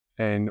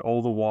and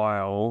all the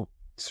while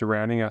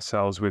surrounding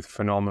ourselves with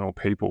phenomenal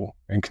people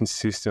and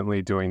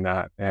consistently doing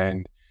that.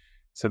 And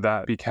so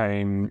that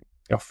became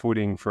a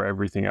footing for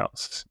everything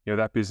else.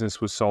 That business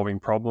was solving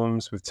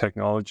problems with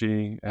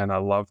technology, and I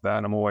love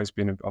that. I've always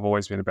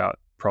been about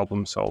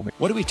problem solving.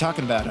 What are we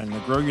talking about on the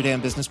Grow Your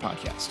Damn Business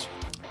podcast?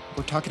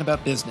 We're talking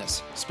about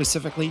business,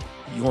 specifically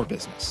your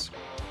business.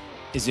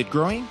 Is it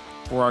growing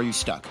or are you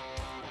stuck?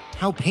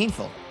 How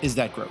painful is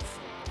that growth?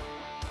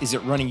 Is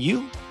it running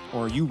you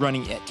or are you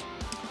running it?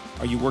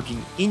 Are you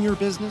working in your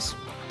business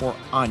or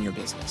on your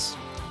business?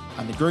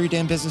 On the Grow Your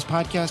Damn Business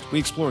podcast, we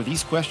explore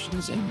these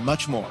questions and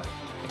much more.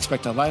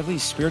 Expect a lively,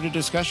 spirited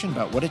discussion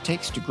about what it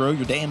takes to grow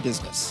your damn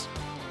business.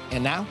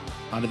 And now,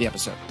 on to the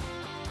episode.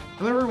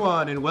 Hello,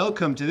 everyone, and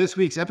welcome to this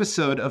week's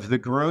episode of the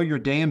Grow Your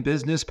Damn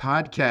Business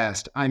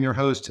podcast. I'm your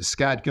host,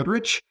 Scott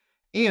Goodrich,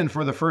 and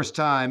for the first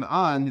time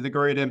on the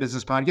Grow Your Damn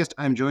Business podcast,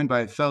 I'm joined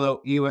by a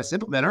fellow EOS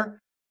implementer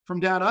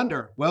from down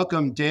under.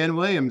 Welcome, Dan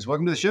Williams.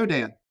 Welcome to the show,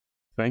 Dan.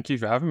 Thank you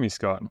for having me,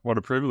 Scott. What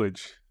a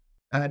privilege.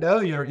 I know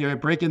you're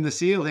breaking the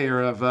seal here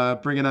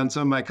of bringing on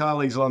some of my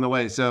colleagues along the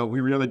way, so we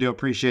really do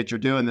appreciate you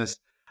doing this.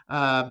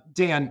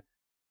 Dan,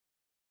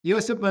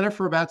 U.S. implementer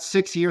for about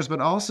 6 years,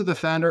 but also the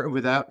founder of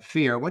Without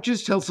Fear. Why don't you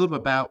just tell us a little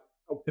bit about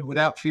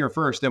Without Fear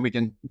first, then we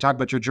can talk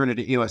about your journey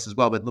to EOS as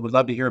well, but would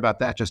love to hear about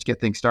that just to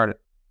get things started.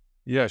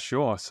 Yeah,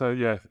 sure. So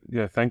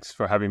yeah, thanks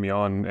for having me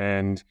on.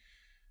 And,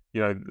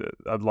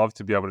 I'd love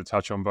to be able to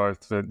touch on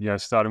both. But,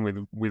 starting with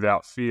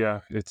Without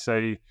Fear, it's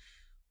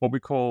what we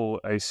call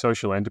a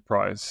social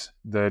enterprise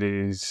that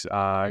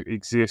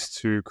exists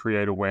to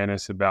create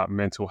awareness about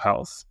mental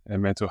health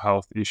and mental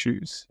health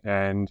issues,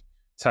 and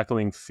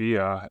tackling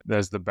fear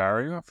as the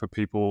barrier for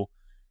people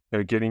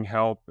getting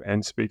help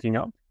and speaking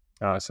up.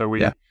 So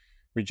we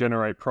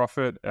generate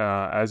profit.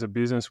 As a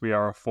business, we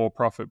are a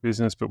for-profit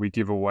business, but we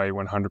give away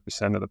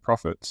 100% of the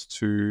profits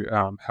to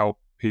help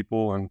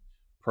people and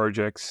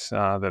projects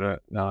that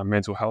are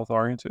mental health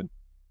oriented,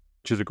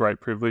 which is a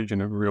great privilege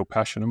and a real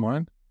passion of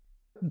mine.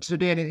 So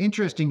Dan, it's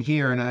interesting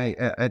here, and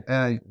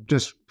I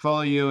just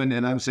follow you and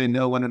obviously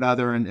know one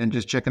another and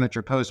just checking out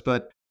your posts,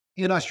 but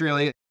in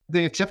Australia,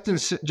 the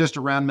acceptance just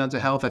around mental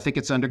health, I think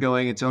it's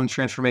undergoing its own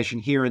transformation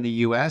here in the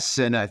U.S.,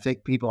 and I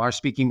think people are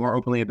speaking more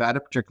openly about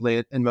it,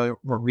 particularly in more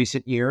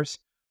recent years.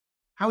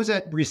 How is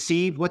that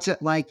received? What's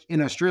it like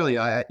in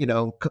Australia?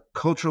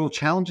 Cultural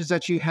challenges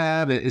that you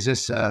have? Is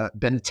this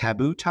been a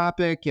taboo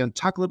topic?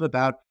 Talk a little bit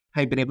about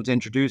how you've been able to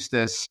introduce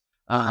this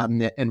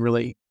and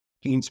really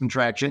gain some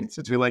traction,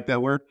 since we like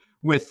that word,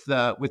 with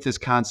this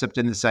concept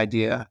and this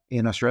idea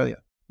in Australia.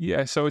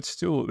 Yeah, so it's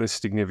still this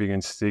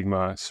significant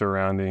stigma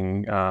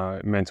surrounding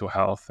mental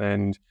health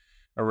and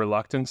a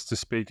reluctance to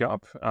speak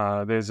up.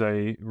 There's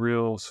a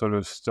real sort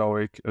of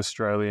stoic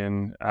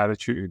Australian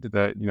attitude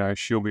that,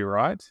 she'll be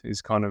right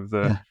is kind of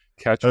the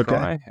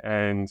catchcry,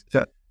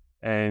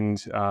 and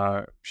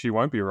she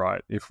won't be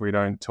right if we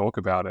don't talk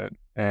about it.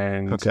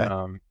 And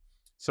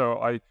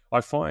so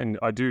I find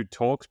I do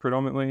talks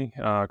predominantly,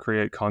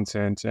 create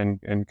content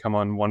and come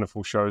on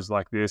wonderful shows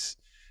like this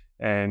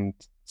and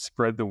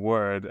spread the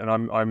word. And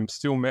I'm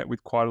still met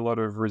with quite a lot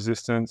of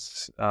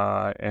resistance.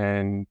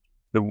 And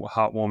the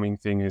heartwarming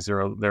thing is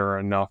there are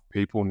enough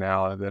people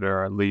now that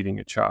are leading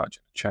a charge,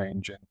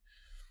 change.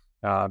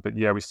 But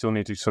yeah, we still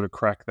need to sort of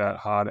crack that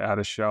hard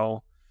outer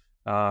shell,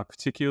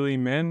 particularly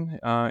men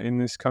in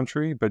this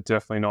country, but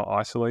definitely not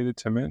isolated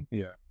to men.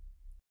 Yeah.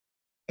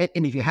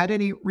 And if you had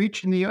any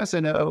reach in the U.S., I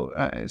know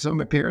some of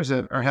my peers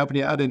are helping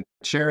you out and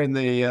sharing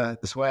the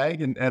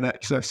swag, and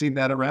so I've seen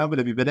that around. But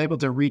have you been able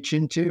to reach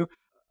into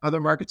other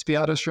markets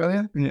beyond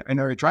Australia? I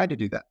know you tried to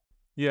do that.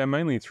 Yeah,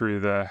 mainly through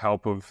the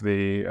help of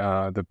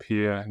the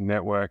peer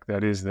network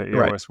that is the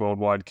EOS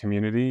worldwide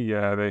community.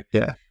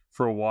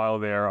 For a while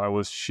there, I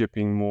was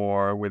shipping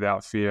more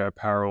Without Fear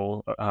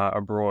apparel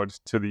abroad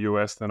to the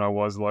US than I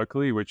was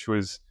locally, which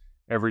was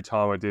every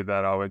time I did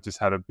that, I would just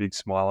had a big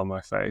smile on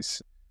my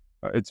face.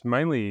 It's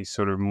mainly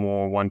sort of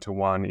more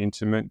one-to-one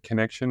intimate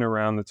connection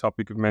around the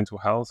topic of mental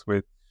health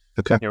with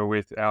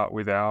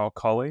our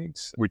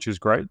colleagues, which is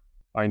great.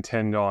 I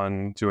intend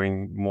on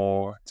doing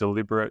more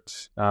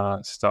deliberate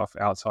stuff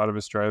outside of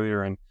Australia,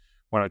 and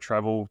when I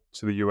travel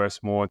to the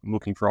US more,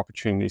 looking for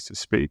opportunities to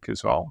speak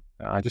as well,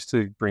 just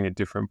to bring a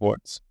different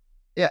voice.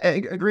 Yeah,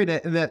 I agree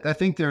that I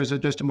think there's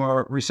just a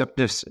more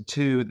receptiveness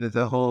to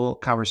the whole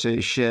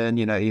conversation.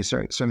 You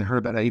certainly heard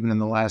about it even in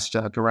the last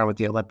go around with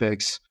the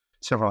Olympics.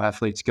 Several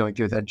athletes going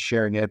through that and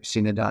sharing it. I've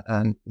seen it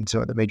on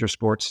some of the major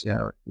sports,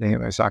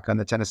 soccer on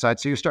the tennis side.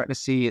 So you're starting to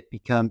see it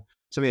become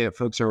something that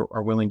folks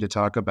are willing to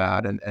talk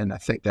about. And I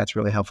think that's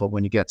really helpful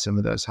when you get some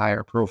of those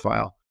higher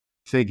profile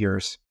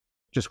figures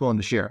just willing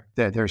to share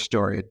their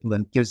story.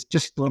 It gives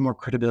just a little more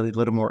credibility, a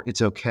little more,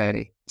 it's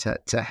okay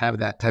to have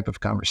that type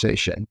of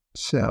conversation.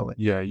 So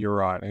yeah, you're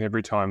right. And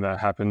every time that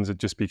happens, it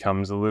just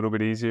becomes a little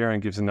bit easier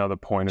and gives another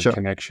point of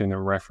connection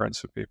and reference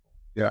for people.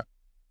 Yeah.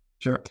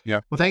 Sure. Yeah.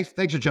 Well,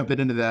 thanks for jumping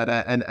into that.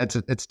 And it's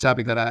a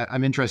topic that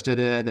I'm interested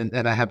in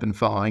and I have been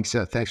following.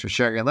 So thanks for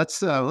sharing it.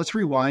 Let's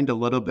rewind a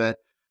little bit.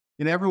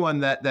 everyone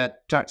that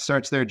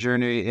starts their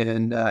journey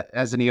in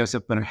as an EOS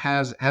implementer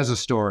has a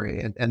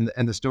story,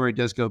 and the story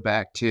does go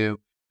back to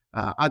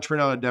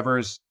entrepreneurial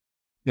endeavors.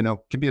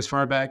 Can be as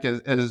far back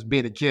as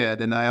being a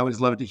kid. And I always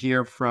love to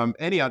hear from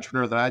any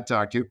entrepreneur that I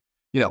talk to,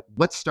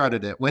 what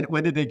started it?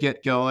 When did it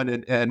get going?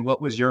 And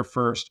what was your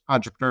first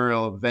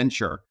entrepreneurial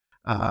venture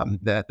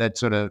that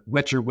sort of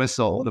wet your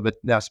whistle a little bit?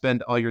 Now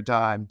spend all your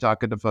time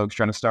talking to folks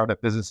trying to start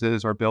up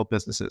businesses or build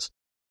businesses.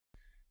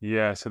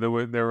 Yeah, so there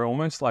were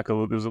almost like there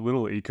was a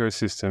little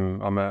ecosystem.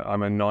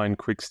 I'm a 9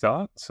 quick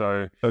start,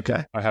 so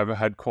Okay. I have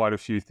had quite a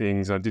few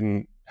things. I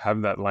didn't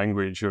have that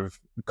language of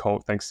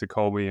thanks to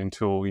Colby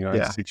until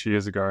Yeah. 6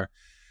 years ago.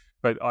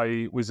 But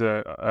I was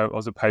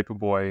a paper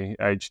boy,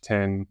 age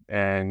 10,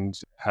 and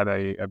had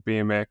a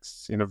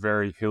BMX in a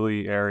very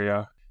hilly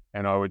area,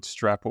 and I would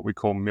strap what we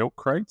call milk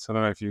crates. I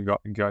don't know if you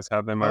guys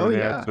have them Oh over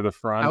there yeah. to the I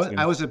front. was, I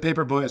And was a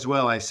paper boy as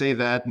well. I say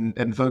that,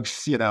 and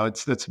folks,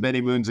 that's many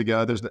moons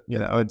ago. There's,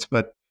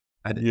 but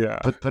I did yeah,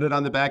 put it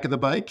on the back of the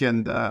bike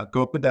and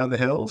go up and down the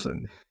hills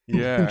and, and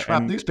yeah, drop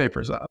and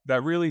newspapers off.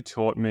 that really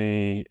taught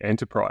me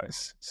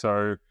enterprise.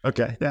 So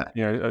Okay.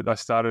 Yeah. I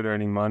started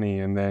earning money,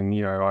 and then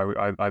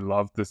I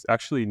loved this.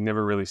 Actually,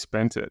 never really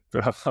spent it,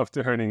 but I loved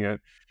earning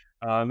it.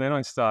 And then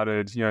I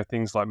started,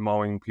 things like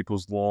mowing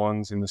people's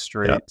lawns in the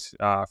Yeah. street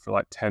for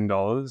like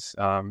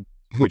 $10,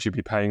 which you'd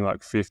be paying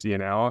like 50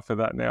 an hour for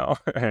that now.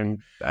 And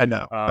I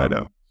know.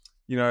 um,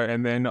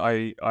 and then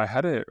I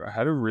had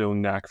a real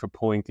knack for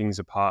pulling things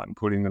apart and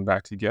putting them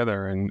back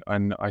together,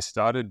 and I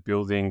started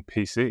building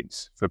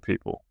PCs for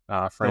people,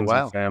 Oh friends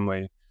and wow.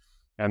 family,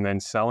 and then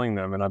selling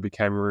them. And I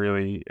became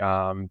really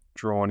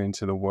drawn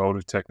into the world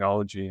of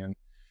technology, and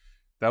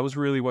that was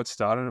really what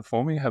started it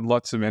for me. Had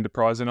lots of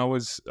enterprise, and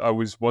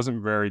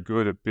wasn't very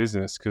good at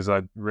business because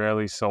I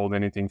rarely sold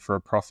anything for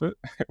a profit.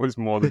 It was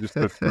more than just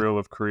the thrill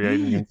of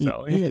creating and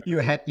selling. You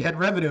had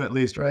revenue at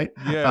least, right?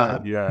 Yeah,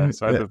 yeah.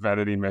 So I had Yeah. the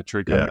vanity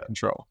metric Yeah. under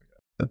control.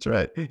 That's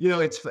right.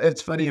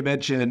 It's funny you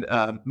mentioned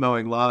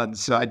mowing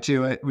lawns. So I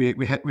too, we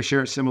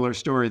share a similar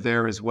story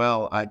there as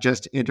well. I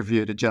just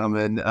interviewed a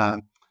gentleman.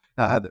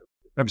 The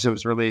episode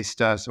was released,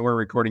 so we're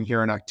recording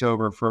here in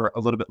October for a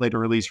little bit later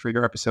release for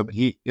your episode. But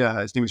his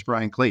name was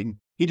Brian Clayton.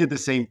 He did the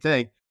same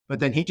thing, but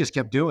then he just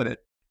kept doing it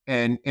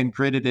and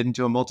created it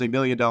into a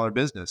multi-million-dollar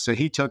business. So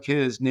he took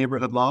his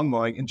neighborhood lawn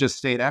mowing and just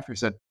stayed after. He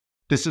said,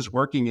 "This is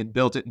working," and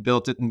built it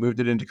and moved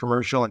it into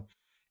commercial,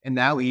 and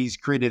now he's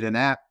created an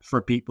app for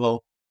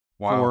people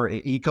Wow,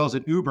 he calls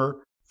it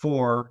Uber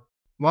for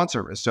lawn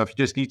service. So if you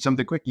just need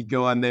something quick, you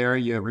go on there,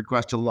 you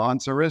request a lawn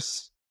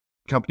service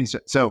company.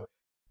 So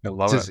I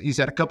love it. he's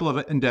had a couple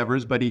of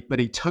endeavors, but he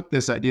took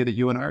this idea that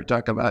you and I are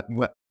talking about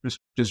and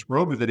just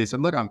rode with it. He said,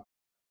 "Look,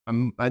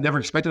 I never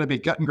expected to be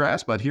cutting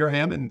grass, but here I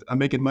am, and I'm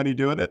making money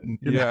doing it." And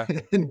Yeah.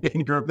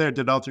 and grew up there,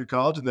 did all through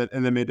college,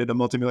 and then made it a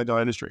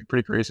multi-million-dollar industry.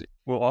 Pretty crazy.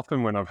 Well,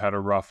 often when I've had a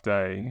rough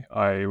day,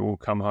 I will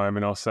come home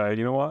and I'll say,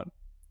 you know what?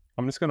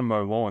 I'm just going to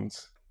mow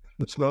lawns.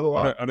 That's not a I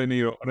lot. don't, I don't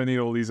need I don't need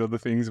all these other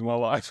things in my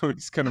life. I'm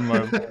just going to mow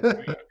lawns.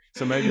 Yeah.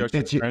 So maybe I should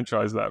It's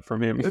franchise that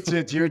from him.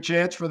 it's your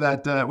chance for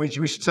that. We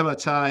should somehow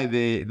tie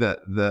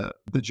the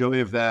joy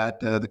of that,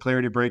 the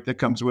clarity break that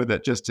comes with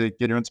it, just to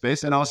get your own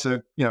space, and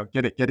also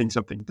getting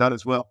something done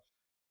as well.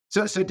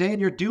 So Dan,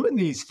 you're doing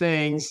these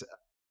things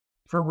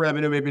for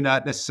revenue, maybe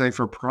not necessarily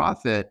for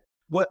profit.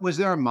 What was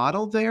there a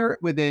model there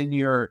within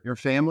your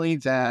family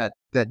that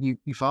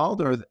you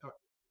followed, or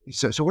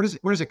so where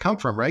does it come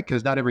from, right?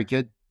 Because not every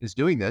kid is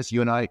doing this.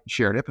 You and I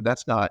shared it, but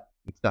it's not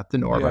the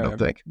norm, I Yeah, don't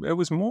think. it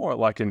was more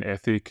like an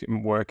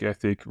work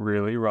ethic,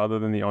 really, rather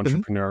than the Mhm.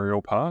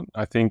 entrepreneurial part.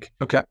 I think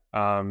Okay.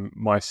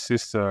 my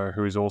sister,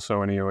 who is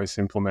also an EOS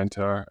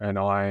implementer, and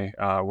I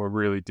were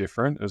really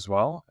different as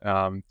well.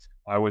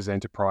 I was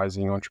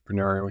enterprising,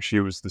 entrepreneurial, and she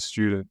was the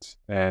student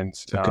and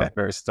Okay.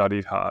 very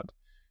studied hard.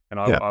 And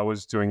Yeah. I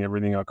was doing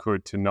everything I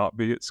could to not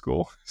be at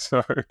school.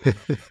 So,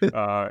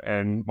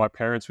 and my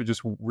parents were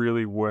just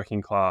really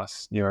working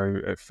class.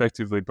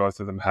 Effectively, both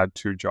of them had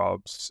 2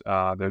 jobs,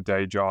 their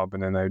day job,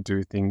 and then they would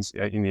do things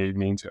in the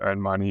evening to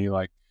earn money.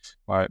 Like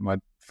my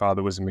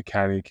father was a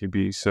mechanic; he'd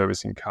be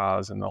servicing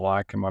cars and the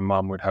like, and my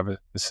mum would have a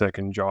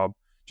second job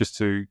just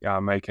to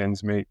make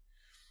ends meet.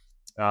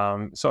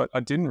 So I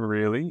didn't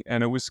really,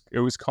 and it was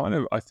kind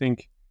of, I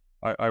think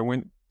I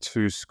went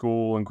to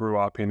school and grew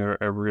up in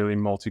a really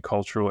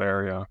multicultural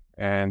area,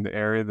 and the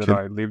area that Can-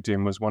 I lived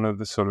in was one of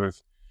the sort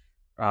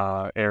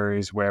of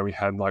areas where we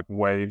had like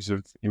waves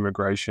of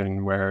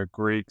immigration, where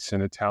Greeks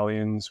and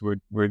Italians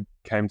would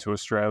came to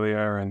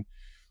Australia,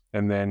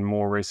 and then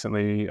more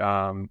recently,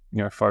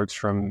 folks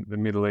from the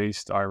Middle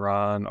East,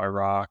 Iran,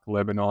 Iraq,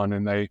 Lebanon,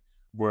 and they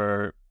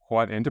were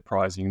quite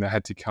enterprising. They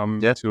had to come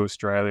Yeah. to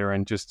Australia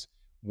and just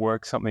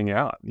work something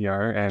out, and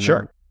they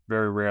Sure.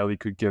 very rarely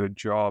could get a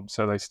job,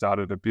 so they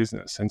started a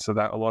business. And so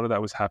that a lot of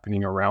that was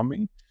happening around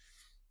me.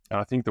 And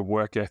I think the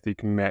work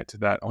ethic met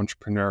that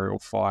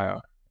entrepreneurial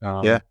fire.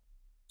 Yeah.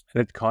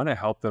 And it kind of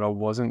helped that I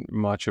wasn't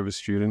much of a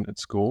student at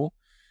school.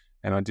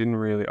 And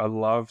I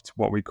loved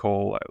what we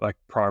call like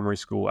primary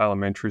school,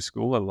 elementary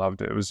school. I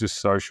loved it. It was just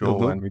social,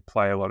 Mhm. and we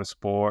play a lot of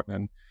sport.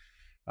 And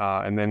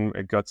And then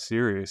it got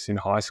serious in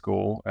high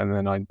school, and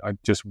then I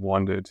just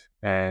wandered,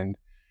 and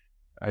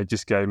it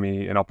just gave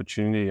me an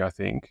opportunity, I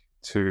think,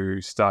 to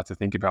start to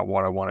think about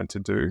what I wanted to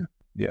do.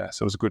 Yeah,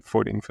 so it was a good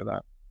footing for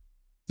that.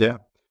 Yeah.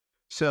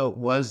 So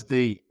was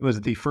the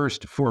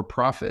first for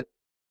profit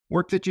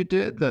work that you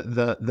did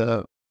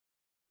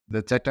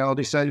the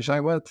technology side you're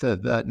talking about,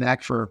 the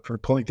knack for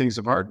pulling things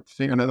apart,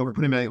 figuring out we're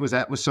putting it, was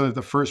sort of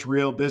the first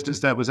real business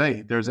that was,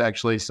 hey, there's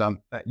actually some,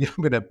 I'm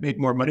going to make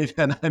more money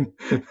than I'm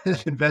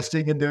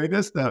investing in doing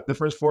this, the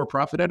first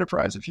for-profit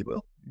enterprise, if you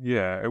will.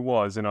 Yeah, it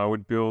was. And I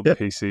would build Yeah.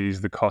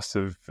 PCs. The cost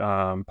of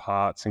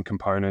parts and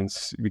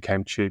components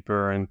became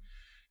cheaper, and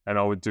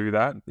I would do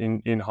that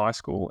in high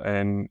school.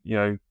 And,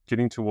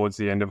 getting towards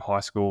the end of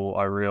high school,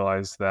 I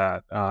realized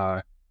that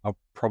I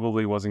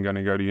probably wasn't going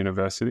to go to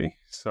university.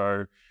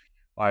 So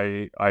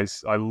I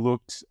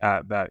looked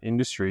at that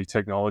industry,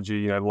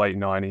 technology, late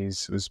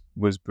 90s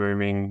was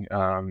booming.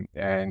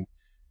 And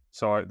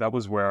so that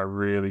was where I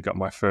really got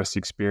my first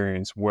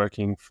experience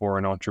working for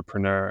an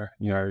entrepreneur.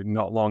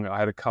 Not long, I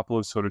had a couple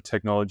of sort of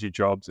technology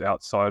jobs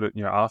outside it,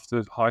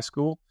 after high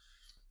school,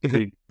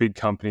 big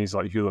companies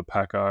like Hewlett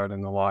Packard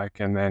and the like,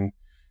 and then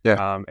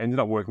Yeah. ended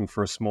up working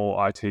for a small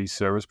IT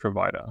service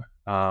provider.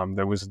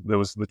 There was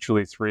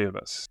literally three of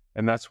us,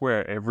 and that's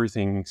where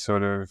everything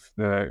sort of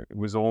it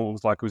was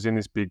like it was in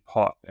this big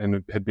pot, and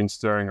it had been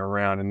stirring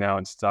around, and now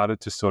it started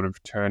to sort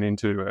of turn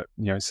into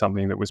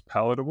something that was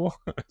palatable.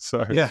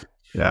 So Yeah.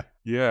 Yeah.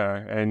 yeah,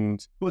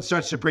 and Well, it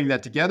starts to bring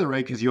that together,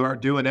 right? Because you are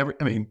doing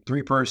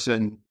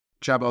three-person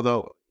job,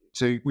 although,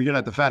 so you're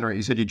not the founder, right?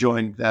 You said you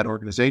joined that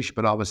organization,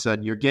 but all of a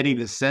sudden you're getting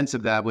the sense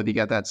of that when you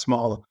got that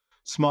small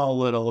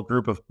little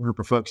group of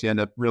folks. You end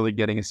up really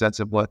getting a sense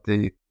of what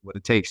it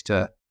takes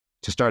to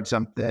start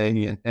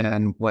something,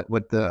 and what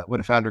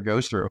a founder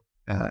goes through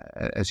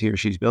as he or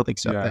she's building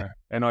something. yeah,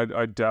 and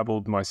I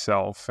dabbled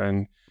myself,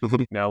 and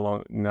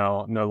now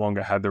no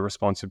longer had the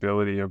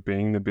responsibility of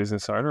being the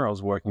business owner. I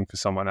was working for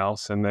someone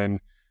else, and then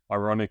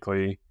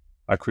ironically,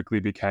 I quickly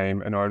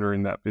became an owner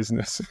in that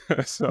business.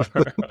 So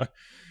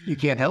You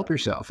can't help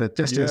yourself. It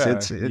just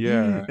is. yeah,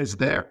 yeah, It's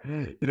there.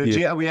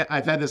 yeah,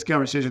 I've had this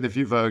conversation with a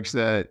few folks.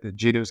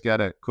 Gino's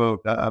got a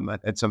quote,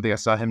 and something I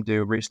saw him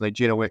do recently.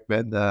 Gino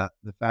Wickman, the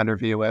founder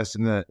of EOS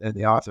and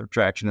the author of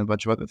Traction and a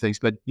bunch of other things.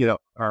 But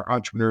our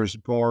entrepreneurs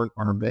born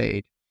or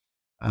made.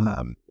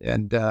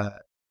 And I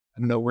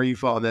don't know where you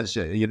fall on this.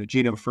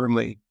 Gino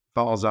firmly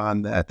falls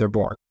on that they're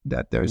born.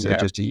 That there's yeah.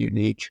 just a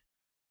unique.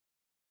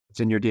 It's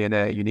in your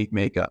DNA, unique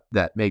makeup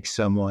that makes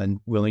someone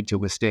willing to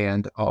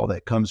withstand all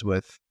that comes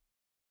with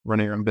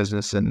running your own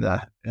business and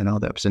all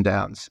the ups and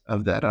downs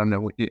of that. I don't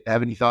know.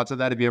 Have any thoughts on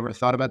that? Have you ever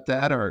thought about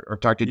that or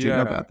talked to Gino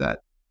Yeah. about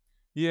that?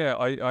 Yeah,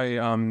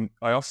 I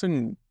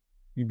often,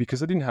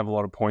 because I didn't have a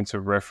lot of points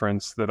of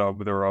reference that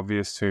were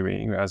obvious to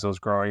me as I was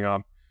growing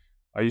up,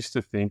 I used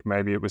to think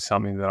maybe it was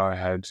something that I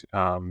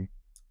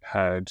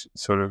had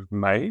sort of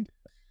made.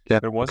 Yeah.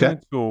 But it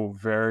wasn't until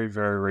very,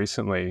 very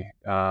recently,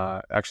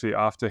 actually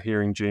after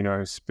hearing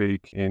Gino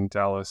speak in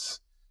Dallas,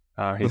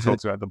 he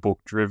talks about the book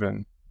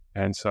Driven.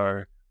 And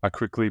so I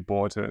quickly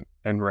bought it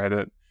and read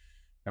it.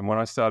 And when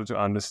I started to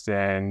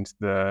understand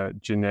the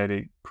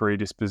genetic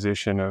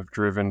predisposition of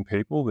driven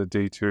people, the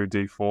D2,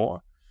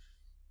 D4,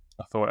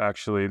 I thought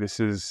actually this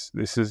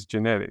is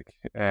genetic,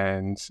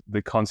 and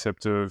the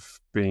concept of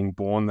being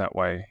born that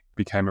way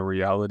became a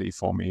reality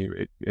for me.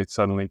 It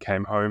suddenly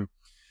came home.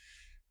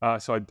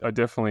 So I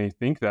definitely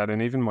think that,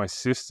 and even my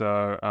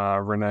sister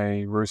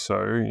Renee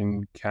Russo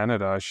in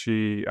Canada,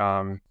 she's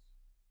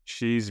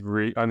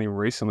only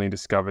recently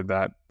discovered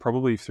that,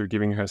 probably through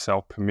giving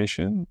herself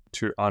permission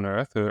to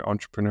unearth her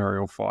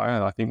entrepreneurial fire.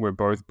 And I think we're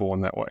both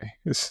born that way.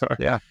 So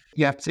Yeah.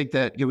 You have to take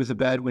that good with the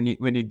bad when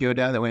you go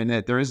down that way, and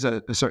that there is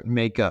a certain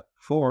makeup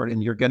for it,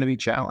 and you're going to be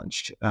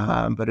challenged.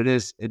 But it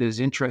is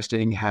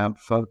interesting how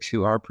folks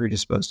who are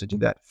predisposed to do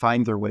that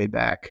find their way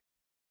back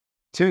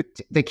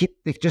they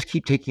just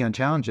keep taking on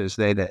challenges.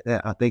 They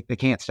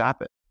can't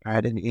stop it.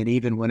 Right. And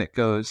even when it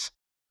goes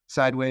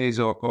sideways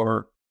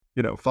or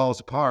falls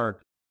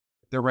apart,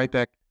 they're right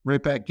back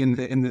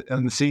in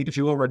on the seat, if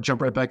you will, or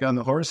jump right back on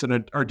the horse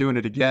and are doing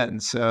it again.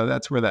 So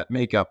that's where that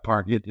makeup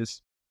part, it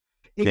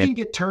can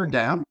get turned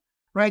down,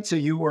 right? So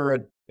you were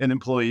an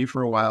employee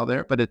for a while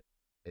there, but it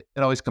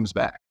always comes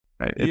back,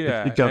 right?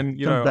 yeah, It comes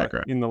back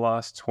around. in the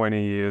last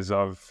 20 years,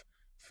 I've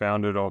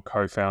founded or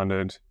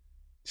co-founded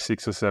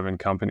 6 or 7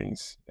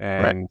 companies,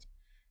 Right. and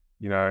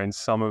and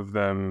some of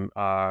them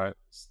are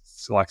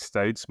like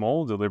stayed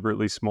small,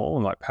 deliberately small,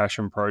 and like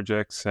passion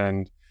projects,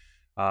 and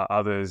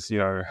others,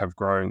 have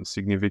grown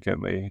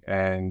significantly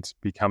and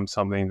become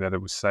something that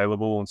it was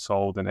saleable and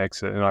sold and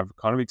exit. And I've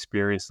kind of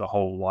experienced the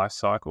whole life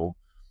cycle.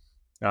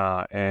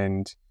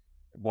 And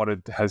what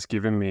it has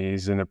given me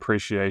is an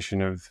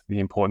appreciation of the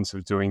importance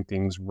of doing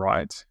things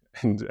right.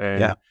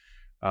 Yeah.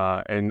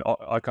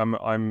 Like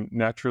I'm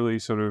naturally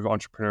sort of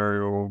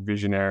entrepreneurial,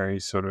 visionary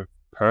sort of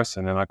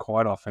person, and I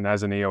quite often,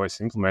 as an EOS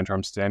implementer,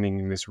 I'm standing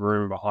in this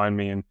room behind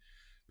me, and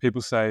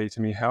people say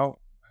to me, how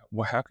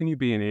can you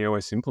be an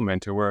EOS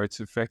implementer where it's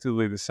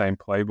effectively the same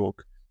playbook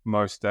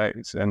most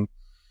days? And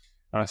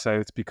And I say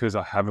it's because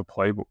I have a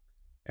playbook,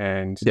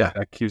 and Yeah.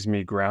 that gives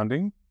me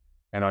grounding,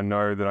 and I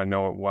know that I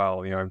know it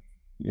well.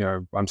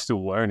 I'm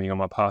still learning on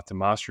my path to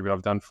mastery, but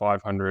I've done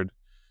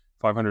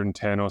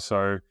 510 or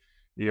so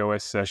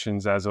EOS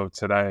sessions as of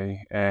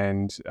today,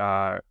 and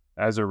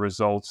as a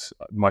result,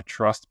 my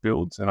trust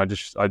builds, and I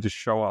just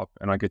show up,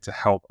 and I get to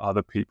help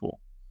other people.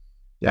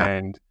 Yeah.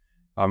 And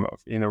I'm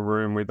in a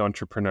room with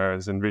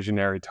entrepreneurs and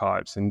visionary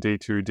types and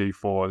D2,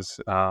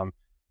 D4s.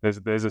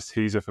 There's a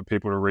teaser for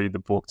people to read the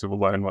book to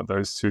learn what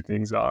those two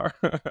things are.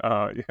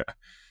 Yeah.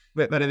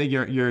 But I think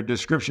your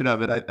description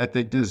of it, I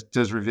think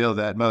does reveal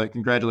that. Mother,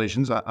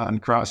 congratulations on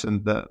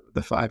crossing the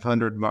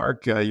 500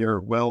 mark. You're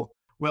well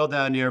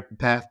down your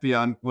path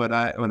beyond what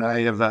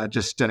I have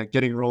just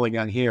getting rolling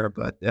on here.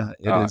 But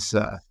it Uh, is.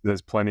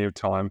 there's plenty of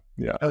time.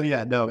 Yeah. Oh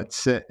yeah, no,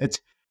 it's.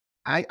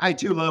 I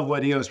do love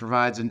what EOS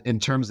provides in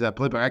terms of that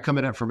playbook. I come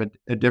at it from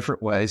a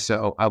different way,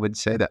 so I would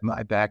say that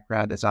my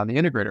background is on the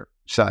integrator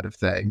side of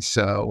things.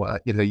 So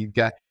you've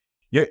got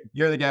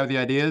you're the guy with the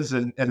ideas,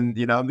 and I'm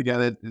the guy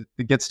that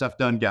gets stuff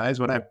done, guys.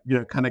 When I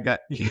kind of got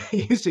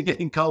used to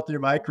getting called through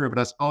my career, but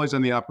I was always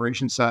on the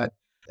operations side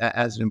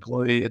as an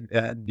employee,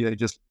 and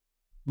just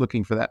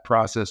looking for that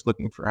process,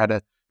 looking for how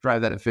to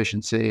drive that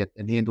efficiency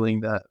and handling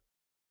the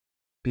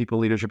people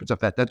leadership and stuff.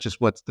 That's just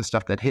what's the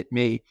stuff that hit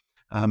me,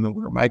 and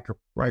where my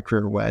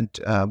career went.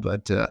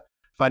 But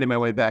finding my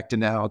way back to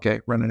now, okay,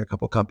 running a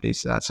couple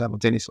companies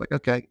simultaneously.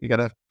 Like, okay, you got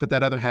to put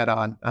that other hat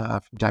on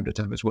from time to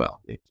time as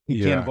well. You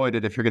can't Yeah. avoid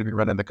it if you're going to be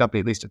running the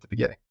company, at least at the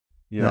beginning.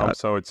 Yeah, I'm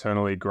so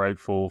eternally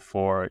grateful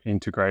for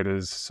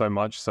integrators, so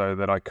much so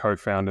that I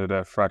co-founded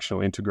a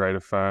fractional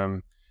integrator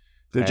firm,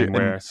 and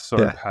we're so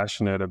yeah,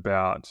 passionate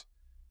about,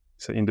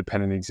 so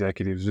independent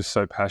executives, just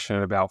so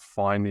passionate about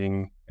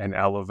finding and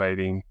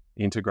elevating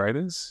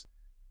integrators,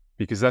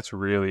 because that's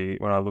really,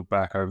 when I look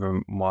back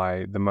over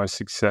the most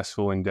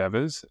successful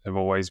endeavors have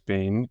always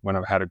been when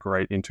I've had a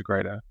great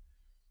integrator.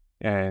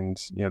 And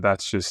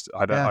that's just,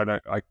 yeah.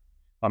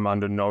 I'm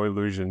under no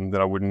illusion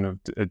that I wouldn't have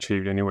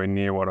achieved anywhere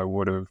near what I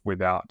would have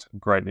without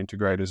great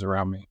integrators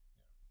around me.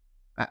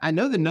 I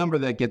know the number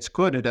that gets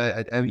quoted.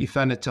 You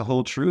found it to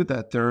hold true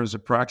that there's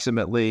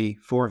approximately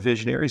 4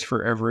 visionaries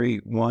for every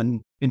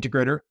one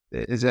integrator.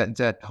 Does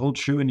that hold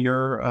true in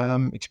your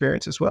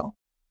experience as well?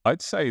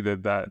 I'd say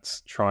that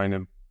that's trying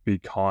to be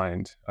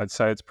kind. I'd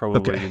say it's Okay.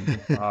 probably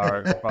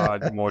far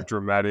more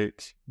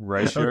dramatic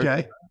ratio.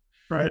 Okay.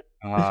 Right.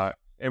 And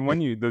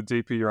the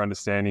deeper your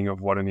understanding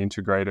of what an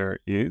integrator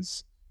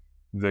is,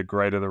 the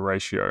greater the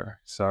ratio.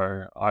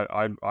 So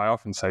I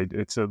often say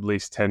it's at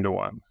least 10 to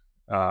 1,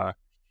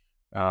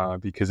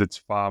 because it's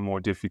far more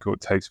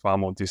difficult, takes far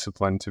more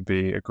discipline to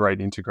be a great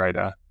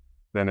integrator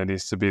than it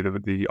is to be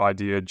the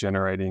idea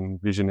generating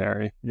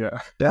visionary. Yeah.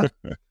 Yeah.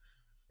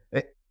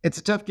 It's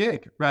a tough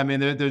gig, right? I mean,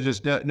 there's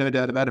just no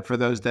doubt about it for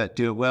those that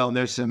do it well. And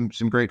there's some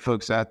great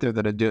folks out there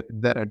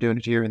that are doing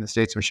it here in the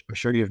States. I'm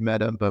sure you've met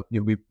them, but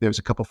there's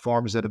a couple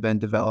forms that have been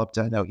developed.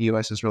 I know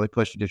EOS is really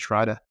pushing to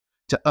try to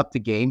up the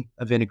game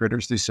of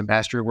integrators through some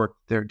mastery work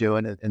they're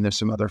doing, and there's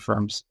some other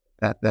firms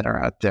that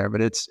are out there. But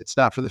it's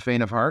not for the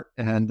faint of heart,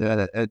 and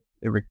what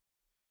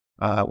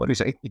do we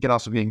say? It can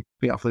also be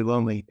awfully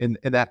lonely in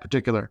that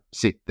particular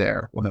seat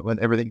there when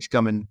everything's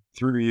coming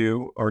through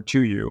you or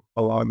to you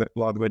along the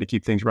way to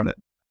keep things running.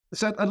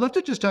 So I'd love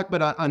to just talk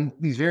about on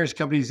these various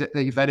companies that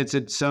you've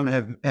edited. Some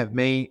have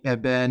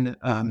been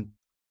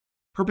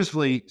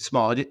purposefully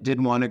small.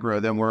 Didn't want to grow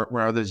them.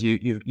 Where others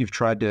you've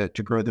tried to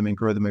grow them and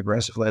grow them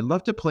aggressively. I'd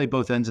love to play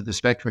both ends of the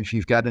spectrum if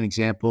you've got an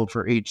example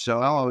for each. So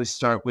I'll always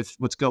start with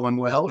what's going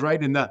well, right?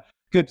 And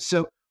good.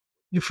 So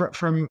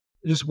from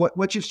just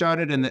what you've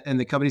started and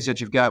the companies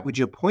that you've got, would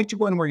you point to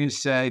one where you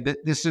say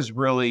that this is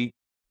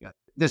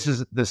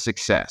the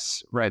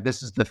success, right?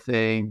 This is the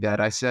thing that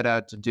I set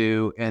out to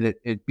do, and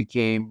it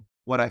became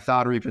what I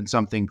thought, or even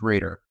something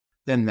greater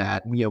than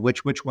that.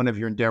 Which one of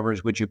your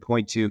endeavors would you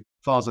point to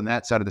falls on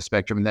that side of the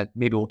spectrum, and that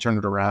maybe we'll turn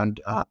it around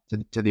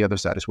to the other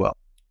side as well?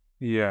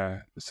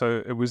 Yeah.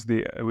 So it was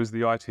the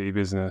IT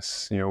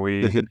business.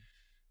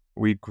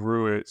 We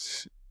grew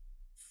it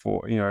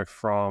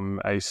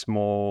from a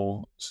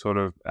small sort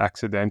of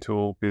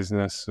accidental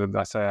business. And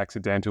I say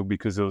accidental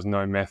because there was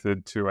no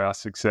method to our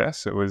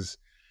success. It was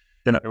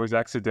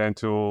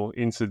accidental,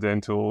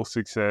 incidental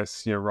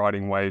success,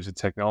 riding waves of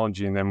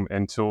technology, and then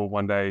until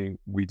one day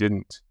we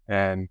didn't.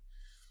 And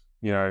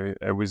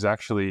it was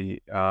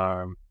actually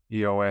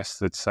EOS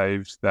that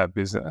saved that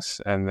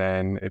business, and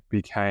then it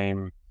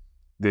became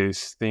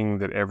this thing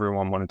that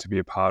everyone wanted to be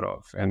a part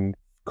of. And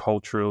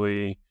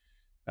culturally,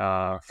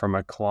 from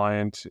a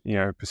client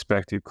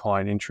perspective,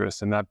 client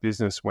interest, and that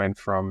business went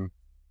from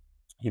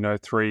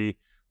 3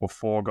 or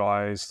 4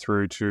 guys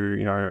through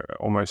to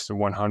almost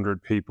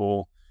 100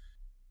 people,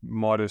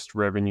 modest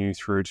revenue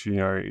through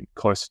to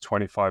close to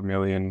 25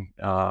 million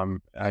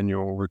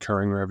annual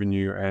recurring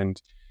revenue,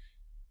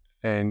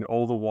 and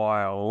all the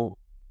while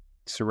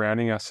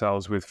surrounding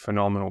ourselves with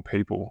phenomenal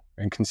people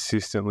and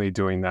consistently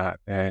doing that.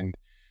 And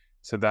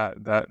so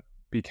that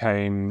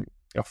became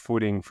a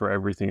footing for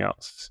everything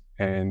else.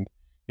 And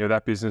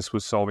that business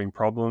was solving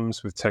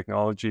problems with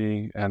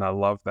technology, and I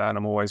love that.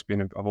 I've always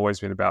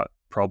been about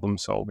problem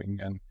solving,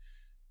 and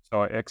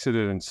so I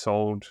exited and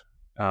sold.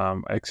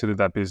 Exited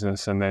that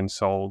business and then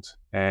sold,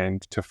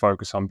 and to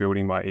focus on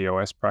building my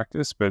EOS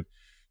practice. But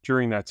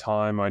during that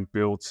time, I'd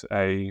built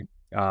an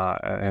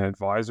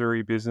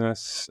advisory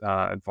business,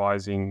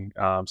 advising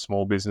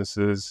small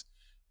businesses,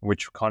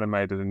 which kind of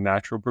made it a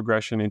natural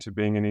progression into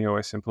being an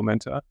EOS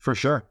implementer. For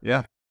sure.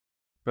 Yeah.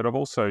 But I've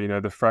also,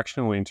 the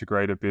fractional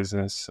integrator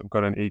business. I've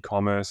got an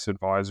e-commerce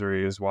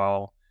advisory as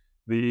well.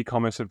 The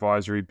e-commerce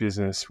advisory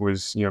business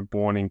was,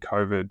 born in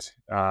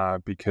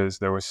COVID because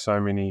there were so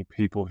many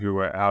people who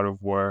were out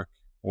of work,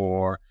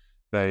 or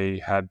they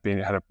had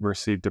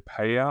received a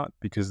payout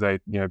because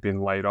they'd,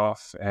 been laid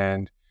off,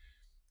 and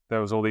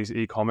there was all these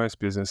e-commerce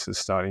businesses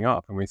starting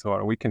up, and we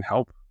thought, we can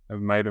help. A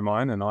mate of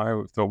mine and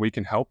I thought we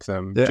can help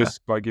them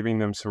just by giving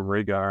them some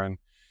rigor, and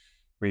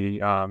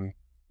we,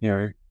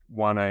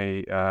 won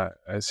a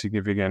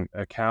significant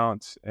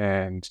account,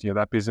 and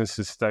that business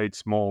has stayed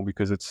small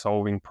because it's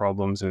solving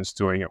problems and it's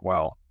doing it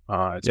well.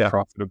 It's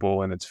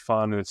profitable and it's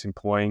fun and it's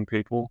employing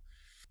people.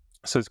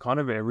 So it's kind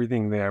of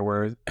everything there.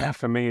 Whereas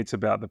for me, it's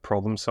about the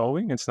problem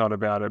solving. It's not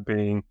about it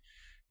being,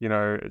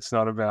 it's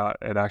not about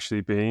it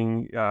actually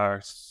being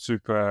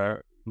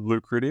super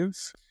lucrative.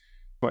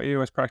 My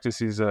EOS practice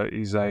is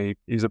a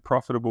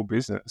profitable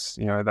business.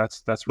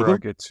 That's where I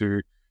get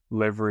to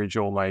leverage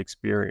all my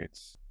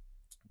experience.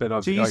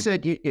 But so you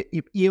said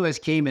EOS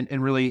came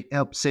and really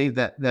helped save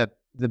that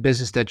the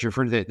business that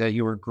that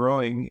you were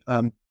growing.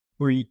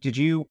 Did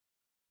you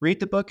read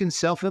the book and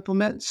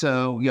self-implement?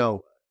 So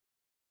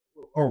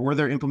or were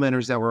there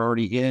implementers that were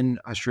already in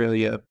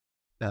Australia?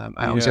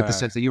 I always have the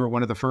sense that you were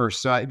one of the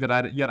first. So I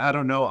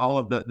don't know all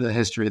of the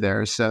history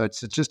there. So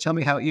it's just tell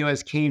me how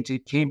EOS came to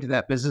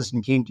that business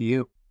and came to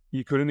you.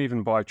 You couldn't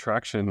even buy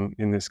traction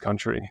in this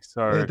country.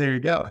 So there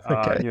you go.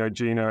 Okay.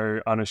 Gino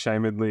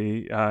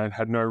unashamedly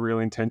had no real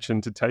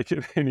intention to take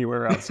it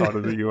anywhere outside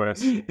of the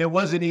US. It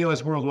wasn't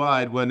EOS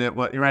worldwide when it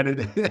was, right?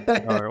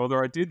 No,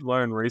 although I did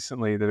learn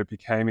recently that it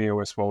became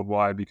EOS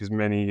worldwide because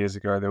many years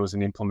ago there was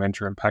an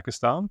implementer in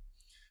Pakistan.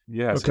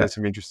 Yeah, so that's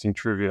some interesting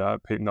trivia.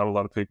 Not a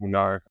lot of people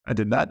know. I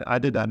did not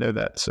know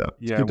that. So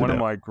one of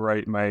my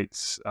great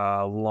mates,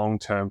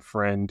 long-term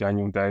friend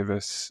Daniel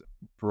Davis,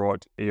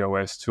 brought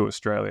EOS to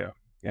Australia.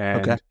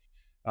 And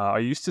I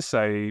used to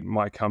say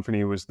my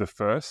company was the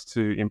first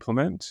to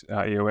implement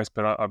EOS,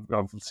 but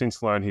I've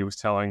since learned he was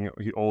telling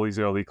all his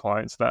early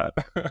clients that.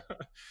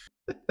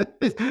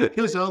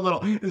 It was a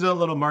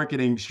little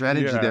marketing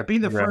strategy there. Being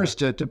the first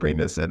to bring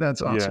this in,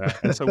 that's awesome. Yeah,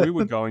 and so we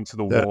were going to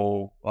the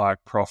wall, like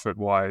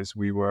profit-wise.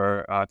 We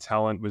were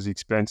talent was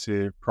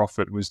expensive,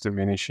 profit was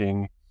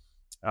diminishing,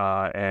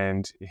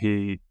 and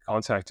he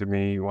contacted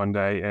me one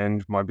day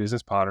and my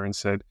business partner and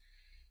said,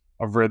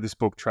 I've read this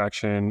book,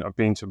 Traction. I've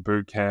been to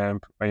boot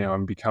camp.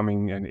 I'm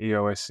becoming an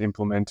EOS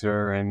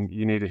implementer, and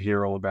you need to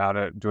hear all about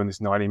it. Doing this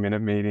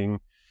 90-minute meeting.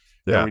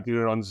 Yeah. And we did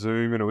it on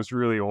Zoom, and it was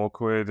really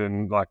awkward.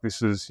 And like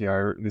this was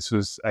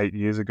 8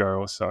 years ago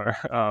or so.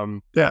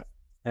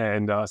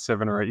 And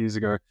 7 or 8 years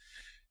ago.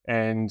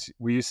 And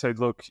we said,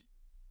 look,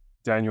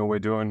 Daniel, we're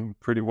doing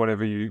pretty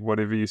whatever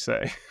you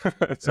say.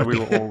 So we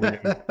were all in,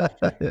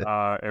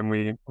 and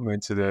we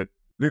implemented it.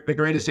 The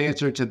greatest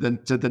answer to the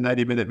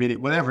 90-minute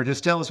meeting, whatever.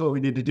 Just tell us what we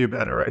need to do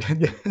better,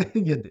 right?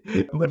 You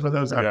live for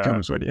those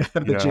outcomes when you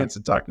have the chance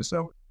to talk to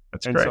someone.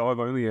 That's great. So I've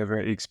only ever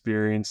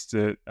experienced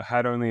it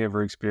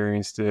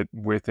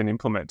with an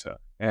implementer,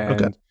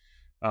 and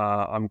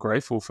I'm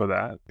grateful for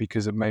that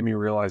because it made me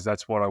realize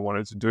that's what I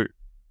wanted to do.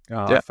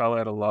 I fell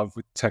out of love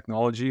with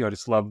technology. I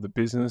just loved the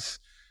business.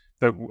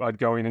 That I'd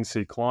go in and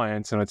see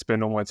clients, and I'd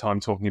spend all my time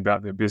talking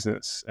about their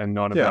business and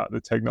not about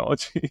the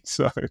technology.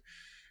 So.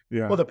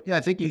 Yeah. Well,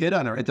 I think you hit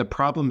on it. Right? The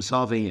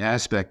problem-solving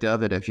aspect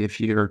of it. If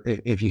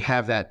you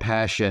have that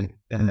passion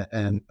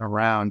and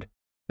around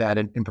that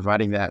and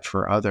providing that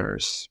for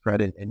others,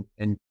 right?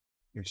 And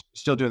you're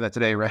still doing that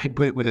today, right?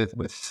 With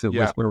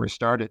where we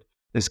started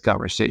this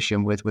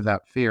conversation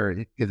without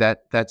fear.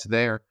 That's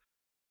there.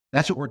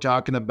 That's what we're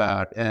talking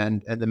about,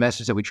 and the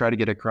message that we try to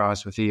get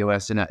across with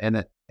EOS,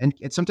 and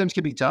it sometimes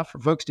can be tough for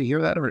folks to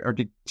hear that or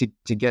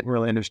to get and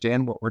really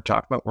understand what we're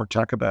talking about. We're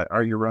talking about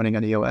are you running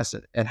on EOS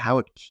and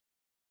how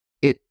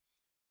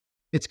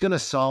it's going to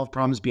solve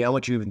problems beyond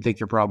what you even think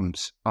your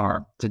problems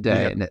are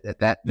today. And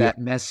that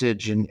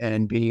message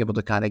and being able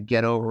to kind of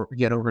get over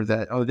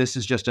that, oh, this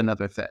is just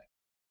another thing.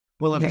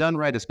 Well, if done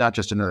right, it's not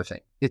just another thing.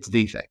 It's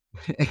the thing.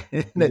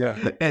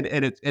 and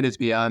it's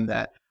beyond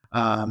that.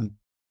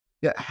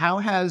 How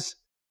has,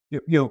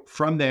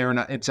 from there, and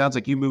it sounds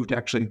like you moved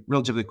actually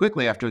relatively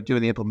quickly after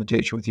doing the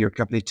implementation with your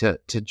company to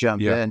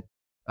jump in.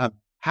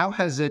 How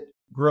has it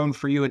grown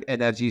for you?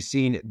 And as you've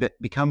seen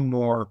it become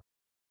more,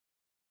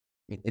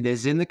 it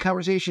is in the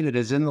conversation, it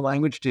is in the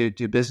language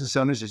to business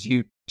owners as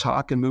you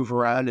talk and move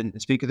around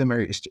and speak with them,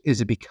 or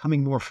is it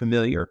becoming more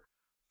familiar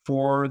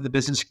for the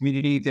business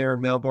community there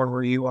in Melbourne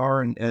where you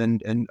are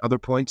and other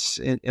points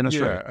in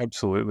Australia? Yeah,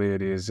 absolutely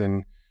it is.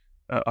 And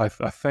I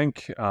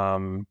think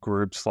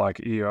groups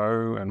like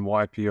EO and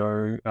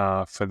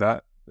YPO for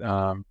that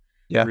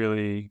Yeah.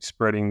 really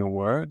spreading the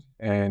word.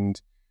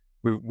 And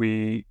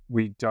we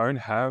don't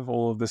have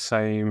all of the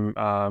same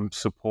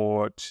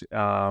support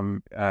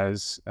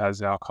as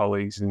our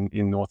colleagues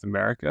in North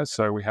America.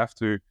 So we have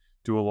to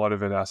do a lot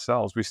of it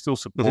ourselves. We still Mhm.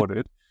 support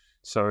it.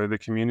 So the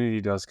community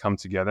does come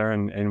together,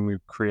 and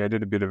we've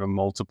created a bit of a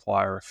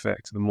multiplier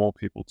effect. The more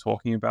people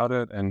talking about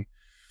it,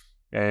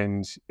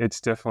 and it's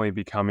definitely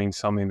becoming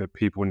something that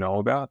people know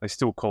about. They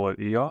still call it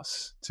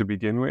EOS to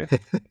begin with.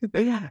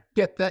 Yeah.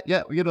 Get that.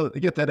 Yeah.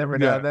 Get that every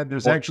now Yeah, and then.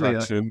 There's or actually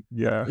traction.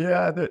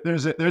 Yeah,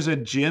 there's a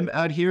gym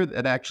out here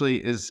that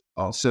actually is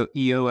also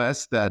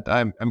EOS that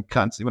I'm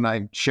constantly when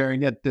I'm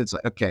sharing it, it's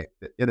like, okay,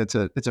 and it's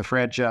a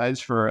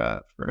franchise for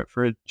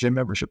a gym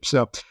membership.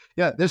 So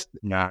yeah, this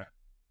yeah.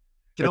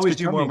 can It's always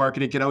do more becoming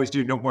marketing, can always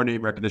do no more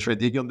name recognition.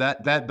 Right?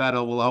 That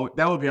battle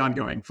that will be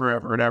ongoing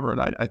forever and ever.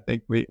 And I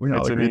think we all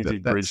it's an agree easy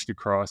that bridge to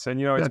cross, and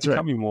it's that's right.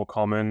 becoming more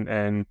common,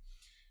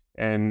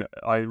 and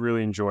I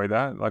really enjoy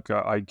that. Like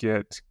I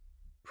get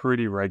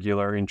pretty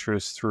regular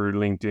interest through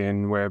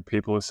LinkedIn where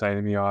people are saying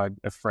to me,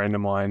 a friend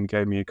of mine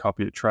gave me a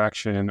copy of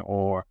Traction,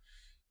 or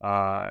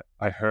I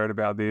heard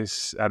about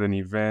this at an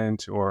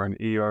event or an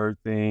EO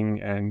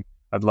thing, and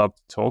I'd love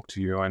to talk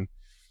to you.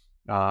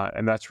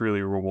 And that's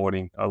really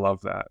rewarding. I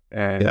love that,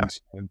 Yeah,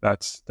 and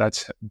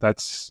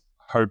that's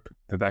hope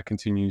that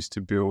continues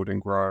to build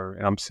and grow.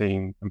 And I'm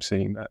seeing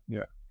that.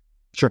 Yeah.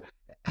 sure.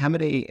 How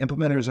many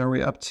implementers are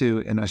we up to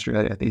in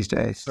Australia these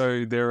days?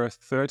 So there are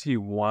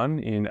 31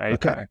 in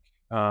Okay.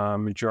 APAC.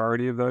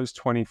 Majority of those,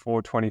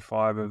 24,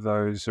 25 of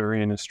those are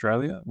in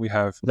Australia.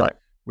 Right.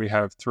 We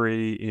have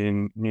 3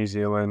 in New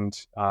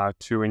Zealand,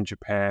 2 in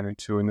Japan, and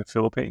 2 in the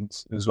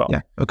Philippines as well.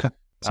 Yeah. Okay.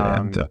 So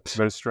yeah, But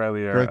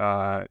Australia, great.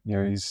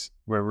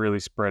 we're really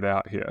spread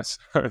out here.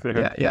 So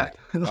there, Yeah.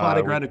 There's a lot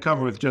of we, ground to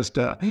cover with just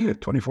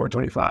 24,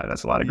 25.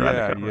 That's a lot of ground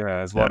to yeah, cover.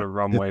 there's a lot Yeah. of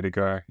runway to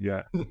go.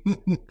 Yeah,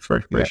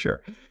 For yeah,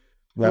 sure.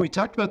 Well, yeah, we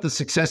talked about the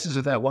successes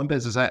of that one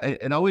business.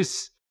 It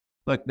always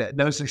look that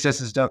no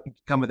successes don't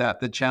come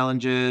without the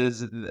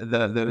challenges,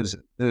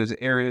 those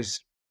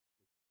areas.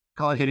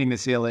 Call it hitting the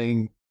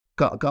ceiling,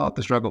 call it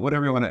the struggle,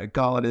 whatever you want to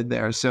call it in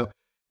there. So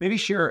maybe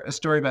share a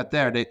story about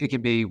that. It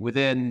can be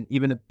within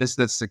even a business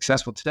that's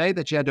successful today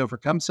that you had to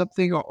overcome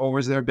something, or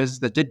was there a business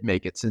that did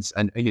make it? Since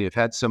I know you've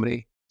had so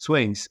many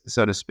swings,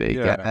 so to speak,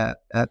 yeah,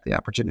 at the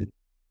opportunity.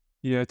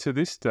 yeah. To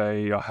this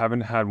day, I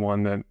haven't had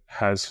one that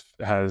has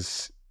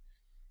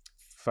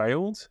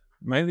failed.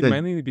 Good.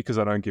 Mainly because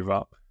I don't give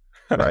up.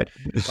 Right.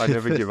 I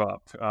never give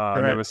up. I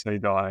Right. never say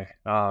die.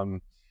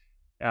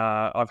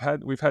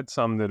 We've had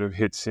some that have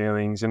hit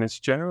ceilings, and it's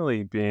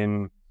generally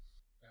been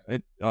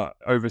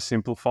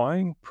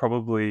oversimplifying.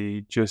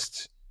 Probably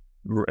just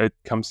it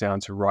comes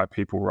down to right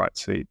people, right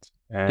seat,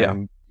 Yeah.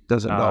 and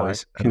Doesn't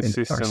always. I mean, our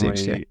seems yeah.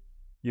 consistently.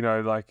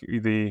 Like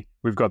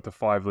we've got the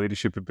 5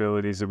 leadership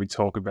abilities that we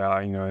talk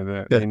about.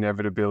 The Yeah.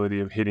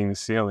 inevitability of hitting the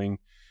ceiling.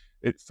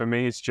 For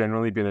me, it's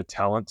generally been a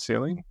talent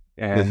ceiling,